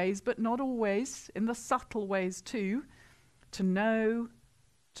miraculous ways, but not always, in the subtle ways too, to know,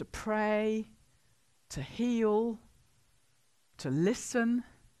 to pray, to heal, to listen,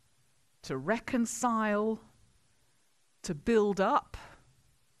 to reconcile, to build up,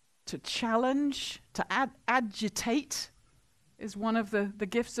 to challenge, to agitate is one of the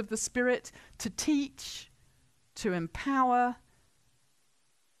gifts of the Spirit, to teach, to empower,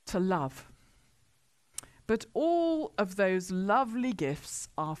 to love. But all of those lovely gifts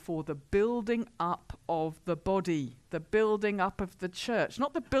are for the building up of the body, the building up of the church,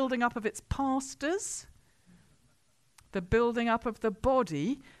 not the building up of its pastors, the building up of the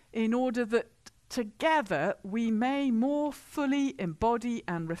body, in order that together we may more fully embody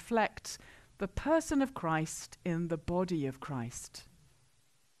and reflect the person of Christ in the body of Christ.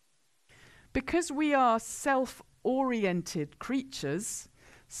 Because we are self-oriented creatures,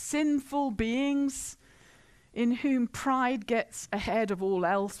 sinful beings, in whom pride gets ahead of all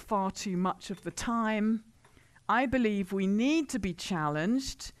else far too much of the time, I believe we need to be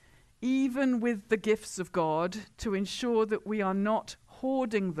challenged, even with the gifts of God, to ensure that we are not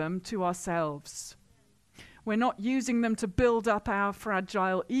hoarding them to ourselves. We're not using them to build up our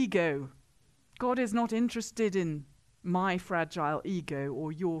fragile ego. God is not interested in my fragile ego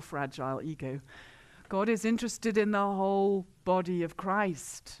or your fragile ego. God is interested in the whole body of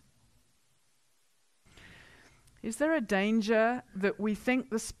Christ. Is there a danger that we think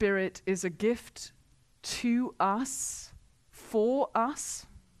the Spirit is a gift to us, for us?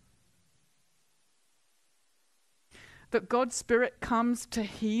 That God's Spirit comes to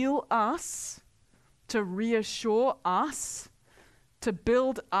heal us, to reassure us, to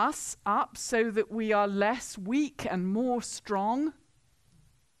build us up so that we are less weak and more strong,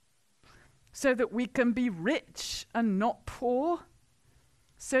 so that we can be rich and not poor,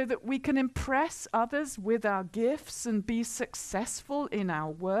 so that we can impress others with our gifts and be successful in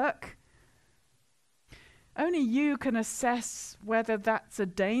our work. Only you can assess whether that's a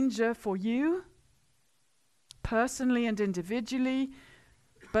danger for you, personally and individually,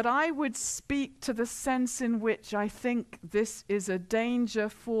 but I would speak to the sense in which I think this is a danger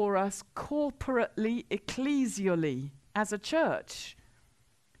for us corporately, ecclesially, as a church.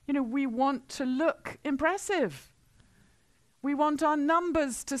 We want to look impressive. We want our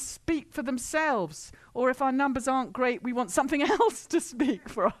numbers to speak for themselves. Or if our numbers aren't great, we want something else to speak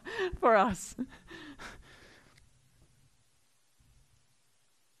for us.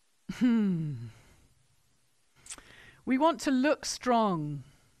 We want to look strong.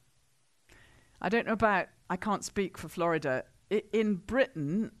 I don't know about, I can't speak for Florida. In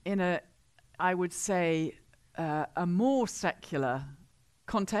Britain, I would say, a more secular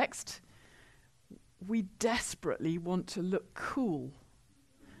context, we desperately want to look cool.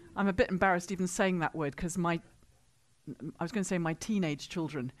 I'm a bit embarrassed even saying that word because I was going to say my teenage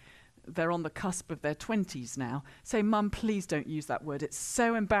children, they're on the cusp of their 20s now, say, Mum, please don't use that word. It's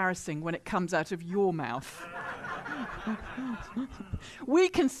so embarrassing when it comes out of your mouth. We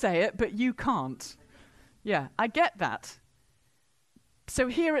can say it, but you can't. Yeah, I get that. So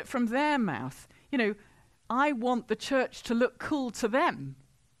hear it from their mouth. You know, I want the church to look cool to them.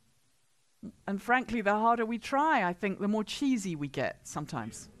 And frankly, the harder we try, I think, the more cheesy we get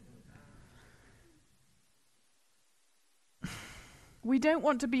sometimes. We don't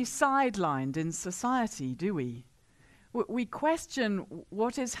want to be sidelined in society, do we? We question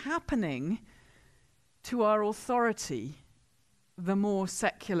what is happening to our authority the more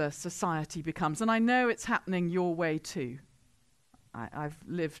secular society becomes. And I know it's happening your way too. I've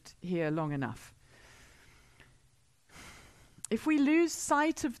lived here long enough. If we lose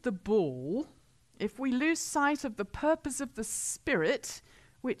sight of the ball, if we lose sight of the purpose of the Spirit,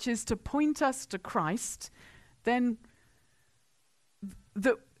 which is to point us to Christ, then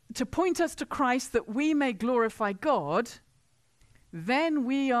to point us to Christ that we may glorify God, then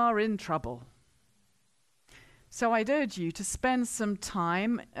we are in trouble. So I'd urge you to spend some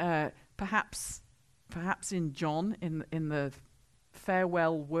time, perhaps in John, in the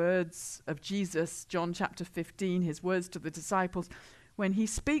farewell words of Jesus, John chapter 15, his words to the disciples, when he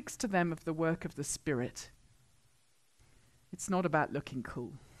speaks to them of the work of the Spirit. It's not about looking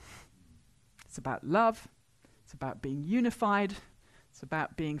cool. It's about love. It's about being unified. It's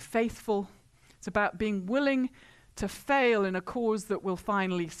about being faithful. It's about being willing to fail in a cause that will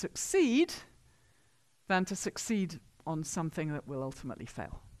finally succeed than to succeed on something that will ultimately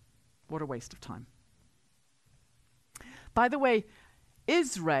fail. What a waste of time. By the way,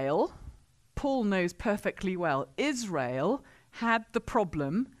 Israel, Paul knows perfectly well, Israel had the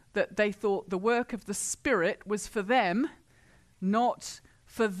problem that they thought the work of the Spirit was for them, not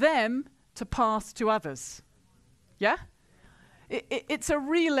for them to pass to others. Yeah? It's a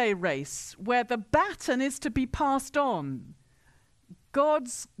relay race where the baton is to be passed on.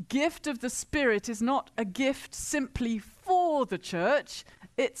 God's gift of the Spirit is not a gift simply for the church,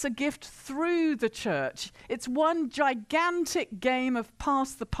 it's a gift through the church. It's one gigantic game of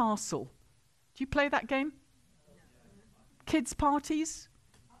pass the parcel. Do you play that game? Kids' parties?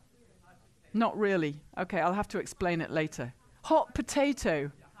 Not really. Okay, I'll have to explain it later. Hot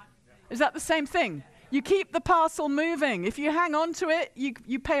potato. Is that the same thing? You keep the parcel moving. If you hang on to it,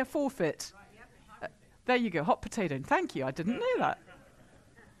 you pay a forfeit. There you go, hot potato. Thank you, I didn't know that.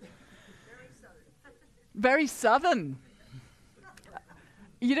 Very southern.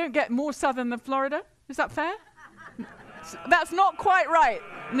 You don't get more southern than Florida? Is that fair? That's not quite right.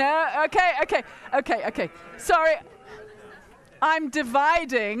 No, okay. Sorry, I'm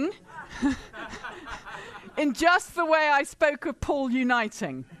dividing in just the way I spoke of Paul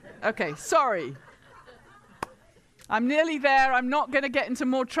uniting. Okay, sorry. I'm nearly there. I'm not going to get into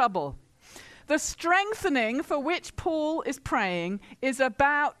more trouble. The strengthening for which Paul is praying is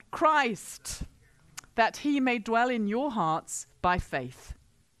about Christ, that he may dwell in your hearts by faith.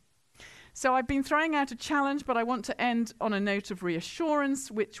 So I've been throwing out a challenge, but I want to end on a note of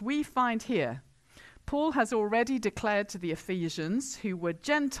reassurance, which we find here. Paul has already declared to the Ephesians, who were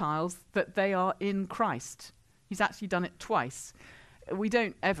Gentiles, that they are in Christ. He's actually done it twice. We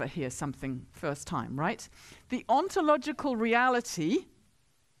don't ever hear something first time, right? The ontological reality,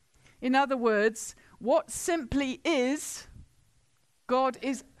 in other words, what simply is, God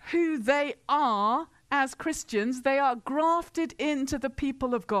is who they are as Christians. They are grafted into the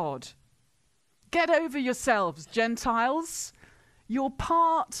people of God. Get over yourselves, Gentiles. You're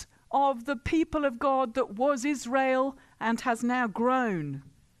part of the people of God that was Israel and has now grown.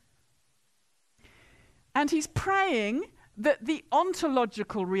 And he's praying that the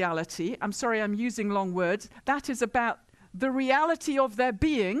ontological reality, I'm sorry I'm using long words, that is about the reality of their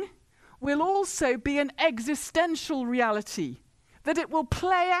being, will also be an existential reality, that it will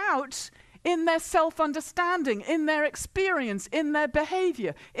play out in their self-understanding, in their experience, in their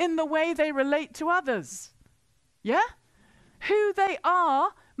behavior, in the way they relate to others. Yeah? Who they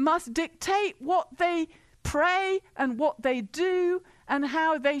are must dictate what they pray and what they do and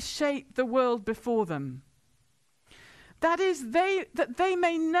how they shape the world before them. That is, that they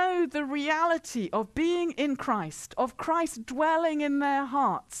may know the reality of being in Christ, of Christ dwelling in their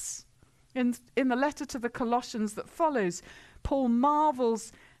hearts. In the letter to the Colossians that follows, Paul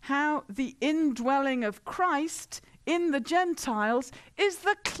marvels how the indwelling of Christ in the Gentiles is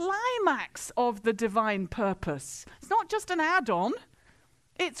the climax of the divine purpose. It's not just an add-on.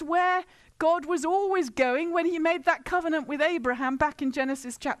 It's where God was always going when he made that covenant with Abraham back in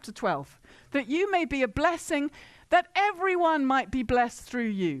Genesis chapter 12. That you may be a blessing, that everyone might be blessed through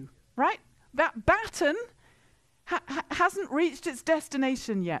you. Right? That baton hasn't reached its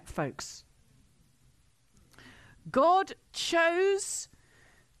destination yet, folks. God chose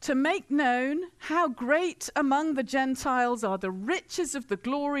to make known how great among the Gentiles are the riches of the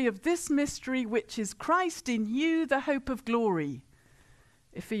glory of this mystery, which is Christ in you, the hope of glory.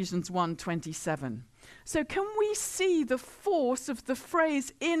 Ephesians 1:27. So can we see the force of the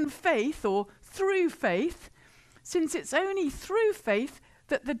phrase in faith or through faith, since it's only through faith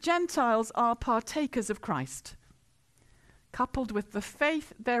that the Gentiles are partakers of Christ? Coupled with the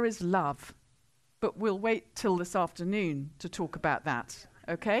faith, there is love. But we'll wait till this afternoon to talk about that,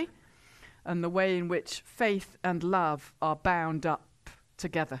 okay? And the way in which faith and love are bound up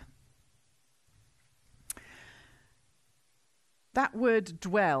together. That word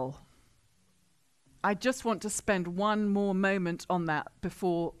dwell, I just want to spend one more moment on that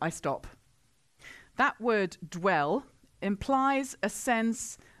before I stop. That word dwell implies a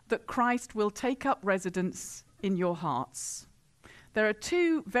sense that Christ will take up residence in your hearts. There are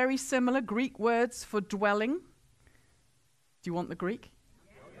two very similar Greek words for dwelling. Do you want the Greek?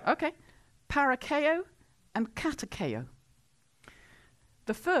 Okay. Parakeo and katakeo.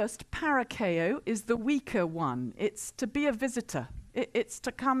 The first, parakeo, is the weaker one. It's to be a visitor. It's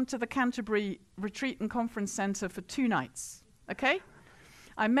to come to the Canterbury Retreat and Conference Center for 2 nights. Okay?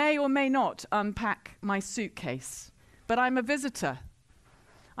 I may or may not unpack my suitcase, but I'm a visitor.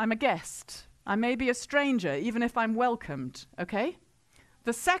 I'm a guest. I may be a stranger, even if I'm welcomed, okay?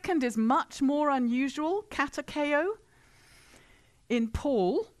 The second is much more unusual, katakeo. In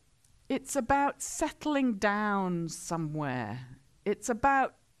Paul, it's about settling down somewhere. It's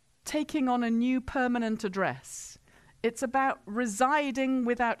about taking on a new permanent address. It's about residing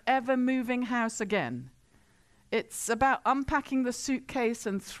without ever moving house again. It's about unpacking the suitcase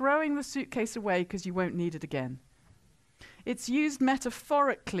and throwing the suitcase away because you won't need it again. It's used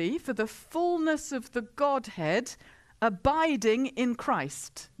metaphorically for the fullness of the Godhead abiding in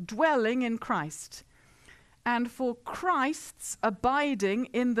Christ, dwelling in Christ, and for Christ's abiding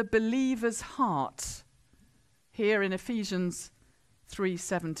in the believer's heart, here in Ephesians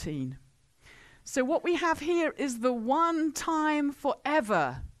 3:17. So what we have here is the one time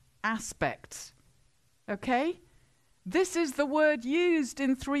forever aspect, okay? This is the word used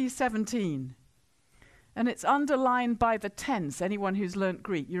in 3:17. And it's underlined by the tense, anyone who's learnt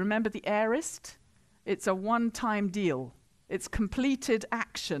Greek. You remember the aorist? It's a one-time deal. It's completed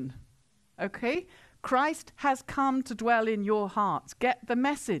action. Okay? Christ has come to dwell in your hearts. Get the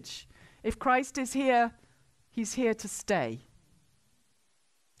message. If Christ is here, he's here to stay.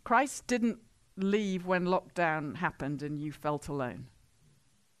 Christ didn't leave when lockdown happened and you felt alone.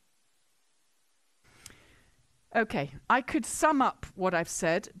 Okay, I could sum up what I've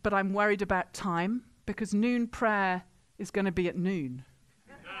said, but I'm worried about time, because noon prayer is going to be at noon.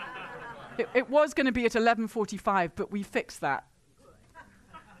 It was going to be at 11:45, but we fixed that.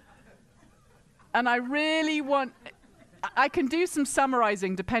 And I really want... I can do some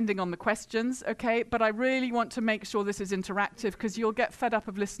summarizing depending on the questions, okay? But I really want to make sure this is interactive, because you'll get fed up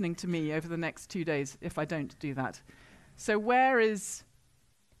of listening to me over the next 2 days if I don't do that. So where is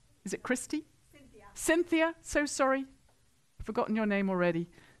it Christy? Cynthia, so sorry. I've forgotten your name already.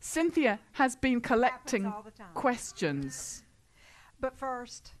 Cynthia has been collecting questions. But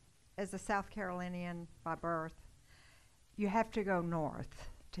first, as a South Carolinian by birth, you have to go north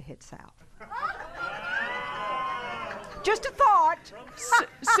to hit south. Just a thought.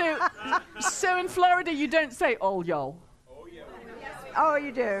 So in Florida, you don't say "ol y'all." Oh, yeah. Oh,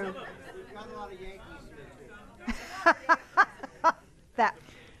 you do. We've got a lot of Yankees That.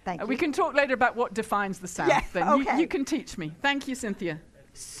 Thank you. We can talk later about what defines the South. Yeah, then. okay. You can teach me. Thank you, Cynthia.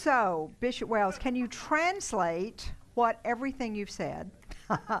 So, Bishop Wells, can you translate what everything you've said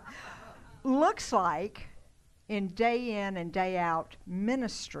looks like in and day out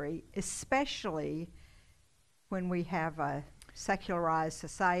ministry, especially when we have a secularized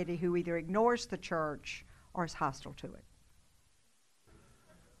society who either ignores the church or is hostile to it?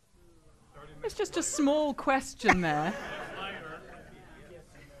 It's just a small question there.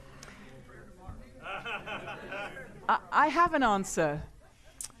 I have an answer.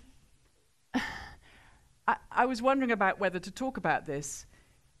 I was wondering about whether to talk about this.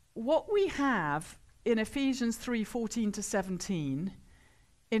 What we have in Ephesians 3:14 to 17,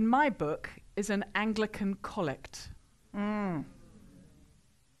 in my book, is an Anglican collect.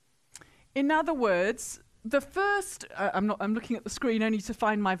 In other words, the first, I'm looking at the screen only to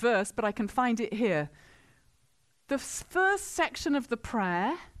find my verse, but I can find it here. The first section of the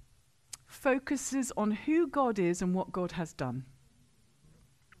prayer focuses on who God is and what God has done.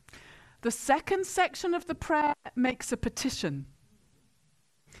 The second section of the prayer makes a petition.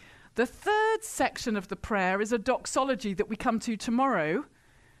 The third section of the prayer is a doxology that we come to tomorrow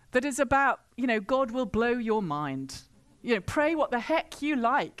that is about, God will blow your mind. Pray what the heck you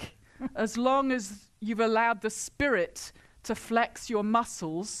like as long as you've allowed the Spirit to flex your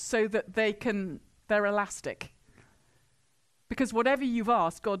muscles so that they're elastic. Because whatever you've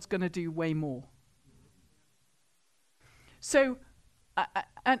asked, God's going to do way more. So,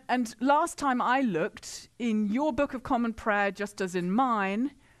 and last time I looked, in your Book of Common Prayer, just as in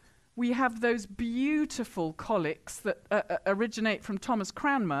mine, we have those beautiful collects that originate from Thomas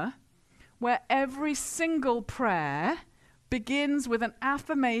Cranmer, where every single prayer begins with an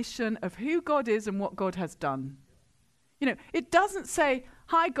affirmation of who God is and what God has done. It doesn't say,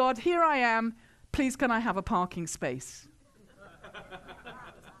 "Hi God, here I am, please can I have a parking space?"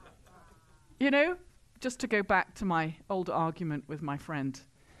 Just to go back to my old argument with my friend.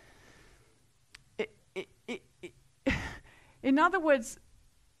 In other words,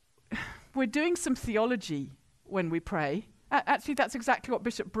 we're doing some theology when we pray. Actually, that's exactly what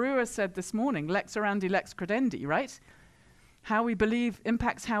Bishop Brewer said this morning, lex orandi, lex credendi, right? How we believe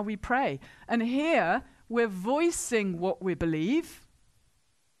impacts how we pray. And here, we're voicing what we believe.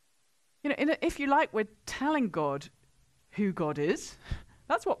 If you like, we're telling God who God is.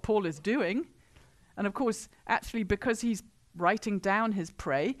 That's what Paul is doing. And of course, actually, because he's writing down his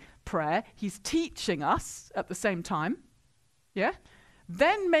prayer, he's teaching us at the same time. Yeah?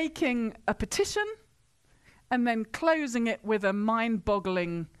 Then making a petition, and then closing it with a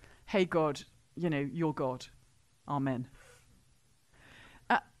mind-boggling, "Hey God, you're God. Amen."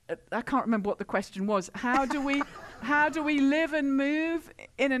 I can't remember what the question was. How do we live and move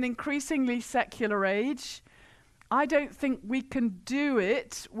in an increasingly secular age? I don't think we can do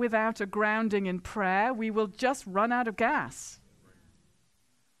it without a grounding in prayer. We will just run out of gas.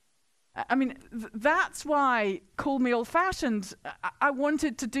 I mean, that's why, call me old-fashioned, I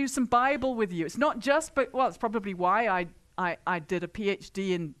wanted to do some Bible with you. It's not just, it's probably why I did a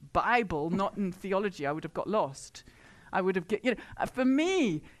PhD in Bible, not in theology. I would have got lost. I would have for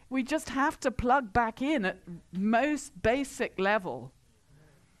me, we just have to plug back in at most basic level.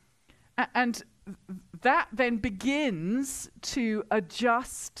 And that then begins to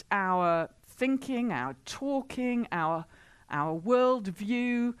adjust our thinking, our talking, our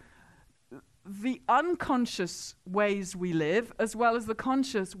worldview, the unconscious ways we live as well as the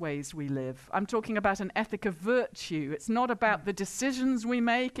conscious ways we live. I'm talking about an ethic of virtue. It's not about the decisions we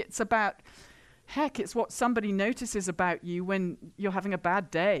make. It's about, it's what somebody notices about you when you're having a bad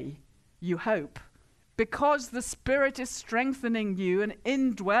day, you hope. Because the Spirit is strengthening you and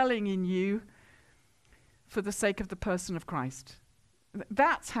indwelling in you for the sake of the person of Christ.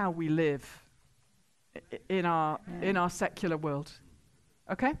 That's how we live in our secular world.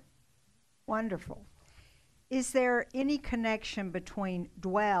 Okay? Wonderful. Is there any connection between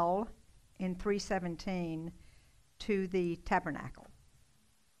dwell in 3:17 to the tabernacle?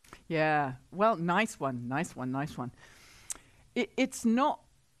 Yeah. Well, nice one. It's not...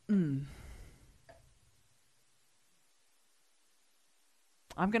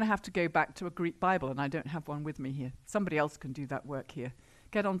 I'm going to have to go back to a Greek Bible, and I don't have one with me here. Somebody else can do that work here.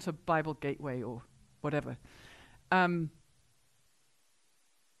 Get onto Bible Gateway or whatever.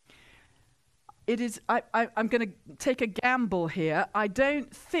 It is. I'm going to take a gamble here. I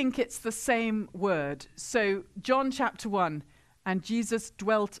don't think it's the same word. So John chapter 1, and Jesus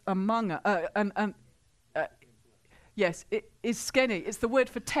dwelt among us. Yes, it is skene. It's the word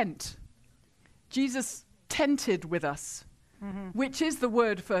for tent. Jesus tented with us. Mm-hmm. Which is the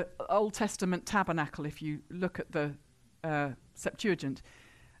word for Old Testament tabernacle, if you look at the Septuagint.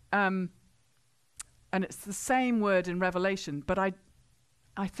 And it's the same word in Revelation, but I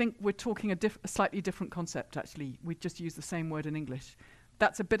think we're talking a slightly different concept, actually. We just use the same word in English.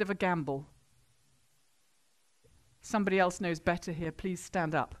 That's a bit of a gamble. Somebody else knows better here. Please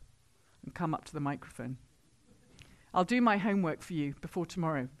stand up and come up to the microphone. I'll do my homework for you before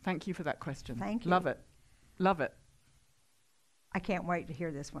tomorrow. Thank you for that question. Thank you. Love it. Love it. I can't wait to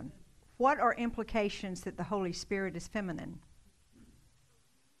hear this one. What are implications that the Holy Spirit is feminine?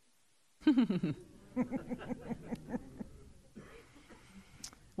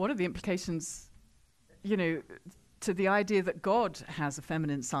 What are the implications, to the idea that God has a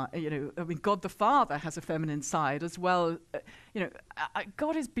feminine side? God the Father has a feminine side as well.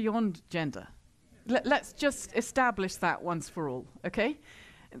 God is beyond gender. Let's just establish that once for all, okay?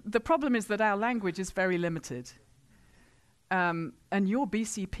 The problem is that our language is very limited. And your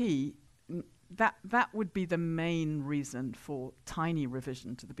BCP, that would be the main reason for tiny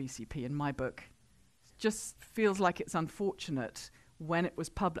revision to the BCP in my book. It just feels like it's unfortunate when it was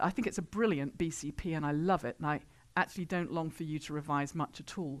published. I think it's a brilliant BCP and I love it, and I actually don't long for you to revise much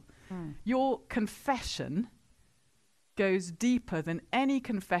at all. Your confession goes deeper than any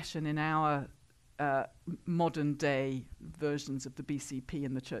confession in our modern day versions of the BCP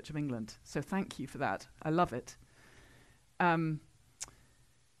in the Church of England. So thank you for that. I love it. How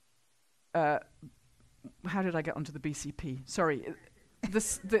did I get onto the BCP? Sorry.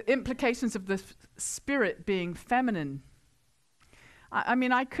 The implications of the Spirit being feminine. I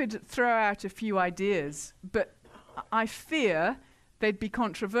mean, I could throw out a few ideas, but I fear they'd be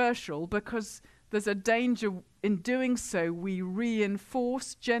controversial because there's a danger in doing so we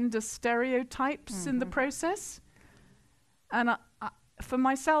reinforce gender stereotypes in the process. And for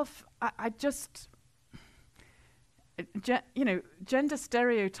myself, I just... gender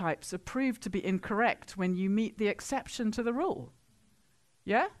stereotypes are proved to be incorrect when you meet the exception to the rule.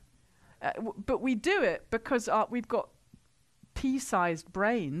 Yeah? But we do it because we've got pea-sized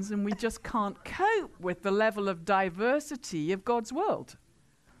brains and we just can't cope with the level of diversity of God's world.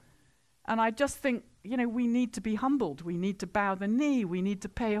 And I just think, we need to be humbled. We need to bow the knee. We need to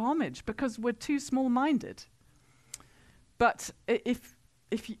pay homage because we're too small-minded. But if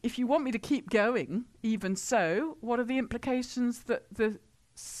you want me to keep going, even so, what are the implications that the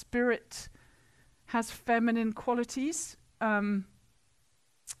Spirit has feminine qualities? Perhaps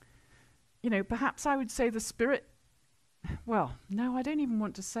I would say the Spirit... Well, no, I don't even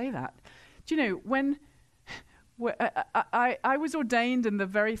want to say that. Do you know, when I was ordained in the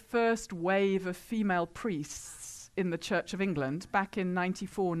very first wave of female priests in the Church of England back in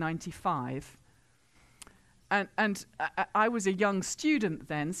 94, 95, and I was a young student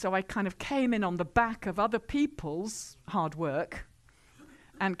then, so I kind of came in on the back of other people's hard work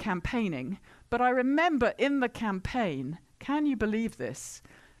and campaigning. But I remember in the campaign, can you believe this?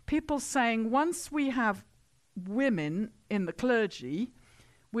 People saying, once we have women in the clergy,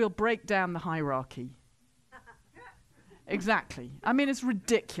 we'll break down the hierarchy. Exactly. I mean, it's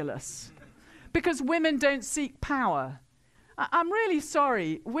ridiculous. Because women don't seek power. I'm really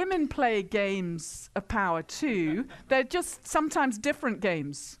sorry. Women play games of power too. They're just sometimes different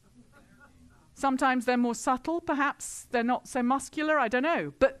games. Sometimes they're more subtle, perhaps. They're not so muscular, I don't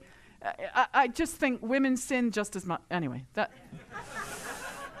know. But I just think women sin just as much. Anyway, that...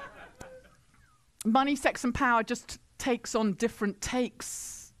 Money, sex, and power just takes on different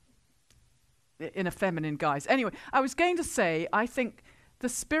takes in a feminine guise. Anyway, I was going to say, I think the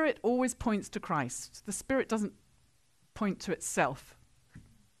Spirit always points to Christ. The Spirit doesn't point to itself.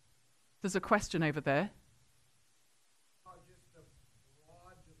 There's a question over there. Just the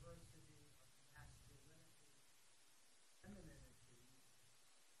broad diversity of masculinity, femininity,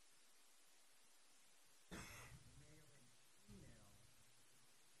 male and female.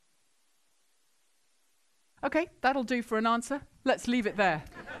 Okay, that'll do for an answer. Let's leave it there.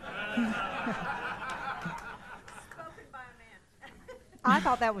 Spoken by a man. I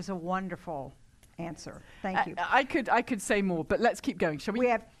thought that was a wonderful answer. Thank you. I could say more, but let's keep going, shall we? We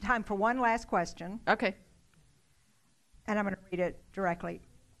have time for one last question, Okay. and I'm going to read it directly.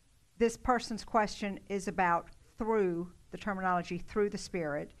 This person's question is about through, the terminology through the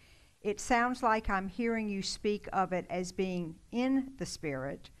Spirit. It sounds like I'm hearing you speak of it as being in the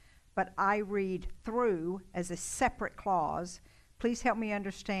Spirit, but I read through as a separate clause. Please help me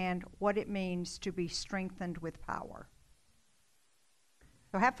understand what it means to be strengthened with power.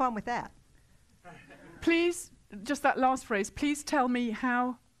 So have fun with that. Please, just that last phrase, please tell me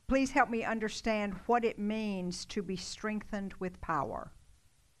how... Please help me understand what it means to be strengthened with power.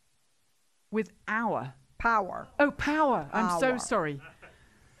 With our... Power. Oh, power. I'm so Power. sorry.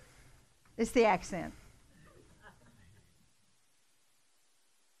 It's the accent.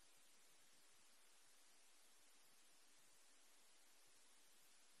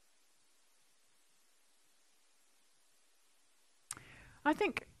 I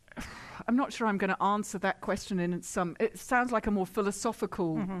think... I'm not sure I'm going to answer that question in some... It sounds like a more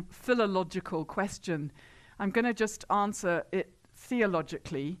philosophical, philological question. I'm going to just answer it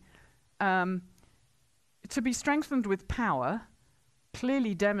theologically. To be strengthened with power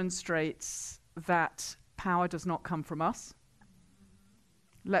clearly demonstrates that power does not come from us.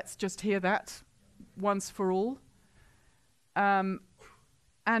 Let's just hear that once for all. And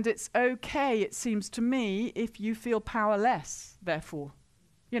it's okay, it seems to me, if you feel powerless, therefore.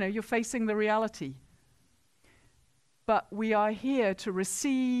 You know, you're facing the reality. But we are here to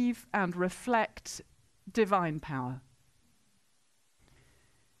receive and reflect divine power.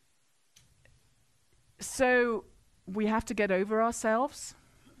 So we have to get over ourselves.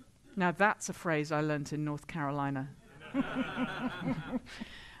 Now that's a phrase I learnt in North Carolina.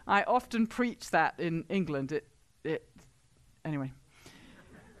 I often preach that in England. Anyway.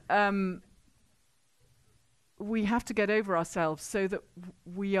 We have to get over ourselves so that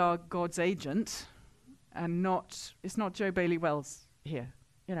we are God's agent and it's not Joe Bailey Wells here.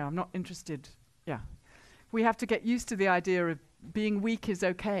 I'm not interested. Yeah. We have to get used to the idea of being weak is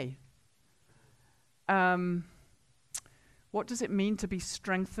okay. What does it mean to be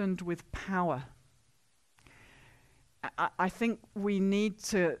strengthened with power? I think we need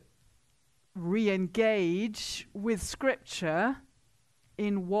to re-engage with Scripture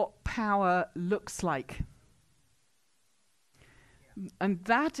in what power looks like. And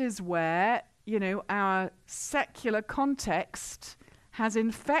that is where, our secular context has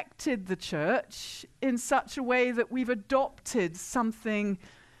infected the church in such a way that we've adopted something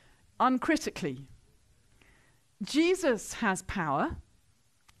uncritically. Jesus has power.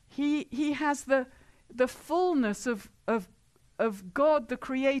 He has the fullness of God the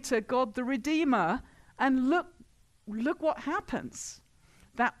Creator, God the Redeemer, and look what happens.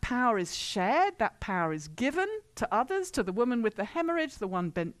 That power is shared, that power is given to others, to the woman with the hemorrhage, the one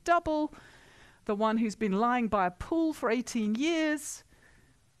bent double, the one who's been lying by a pool for 18 years.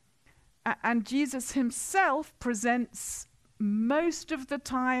 And Jesus himself presents most of the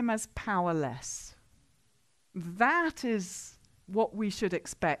time as powerless. That is what we should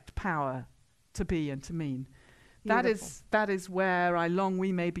expect power to be and to mean. That is where I long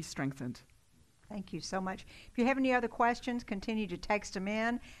we may be strengthened. Thank you so much. If you have any other questions, continue to text them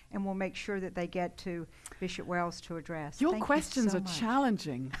in, and we'll make sure that they get to Bishop Wells to address. Your Thank questions you so are much.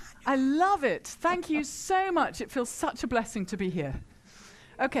 challenging. I love it. Thank you so much. It feels such a blessing to be here.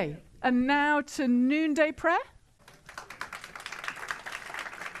 Okay, and now to noonday prayer.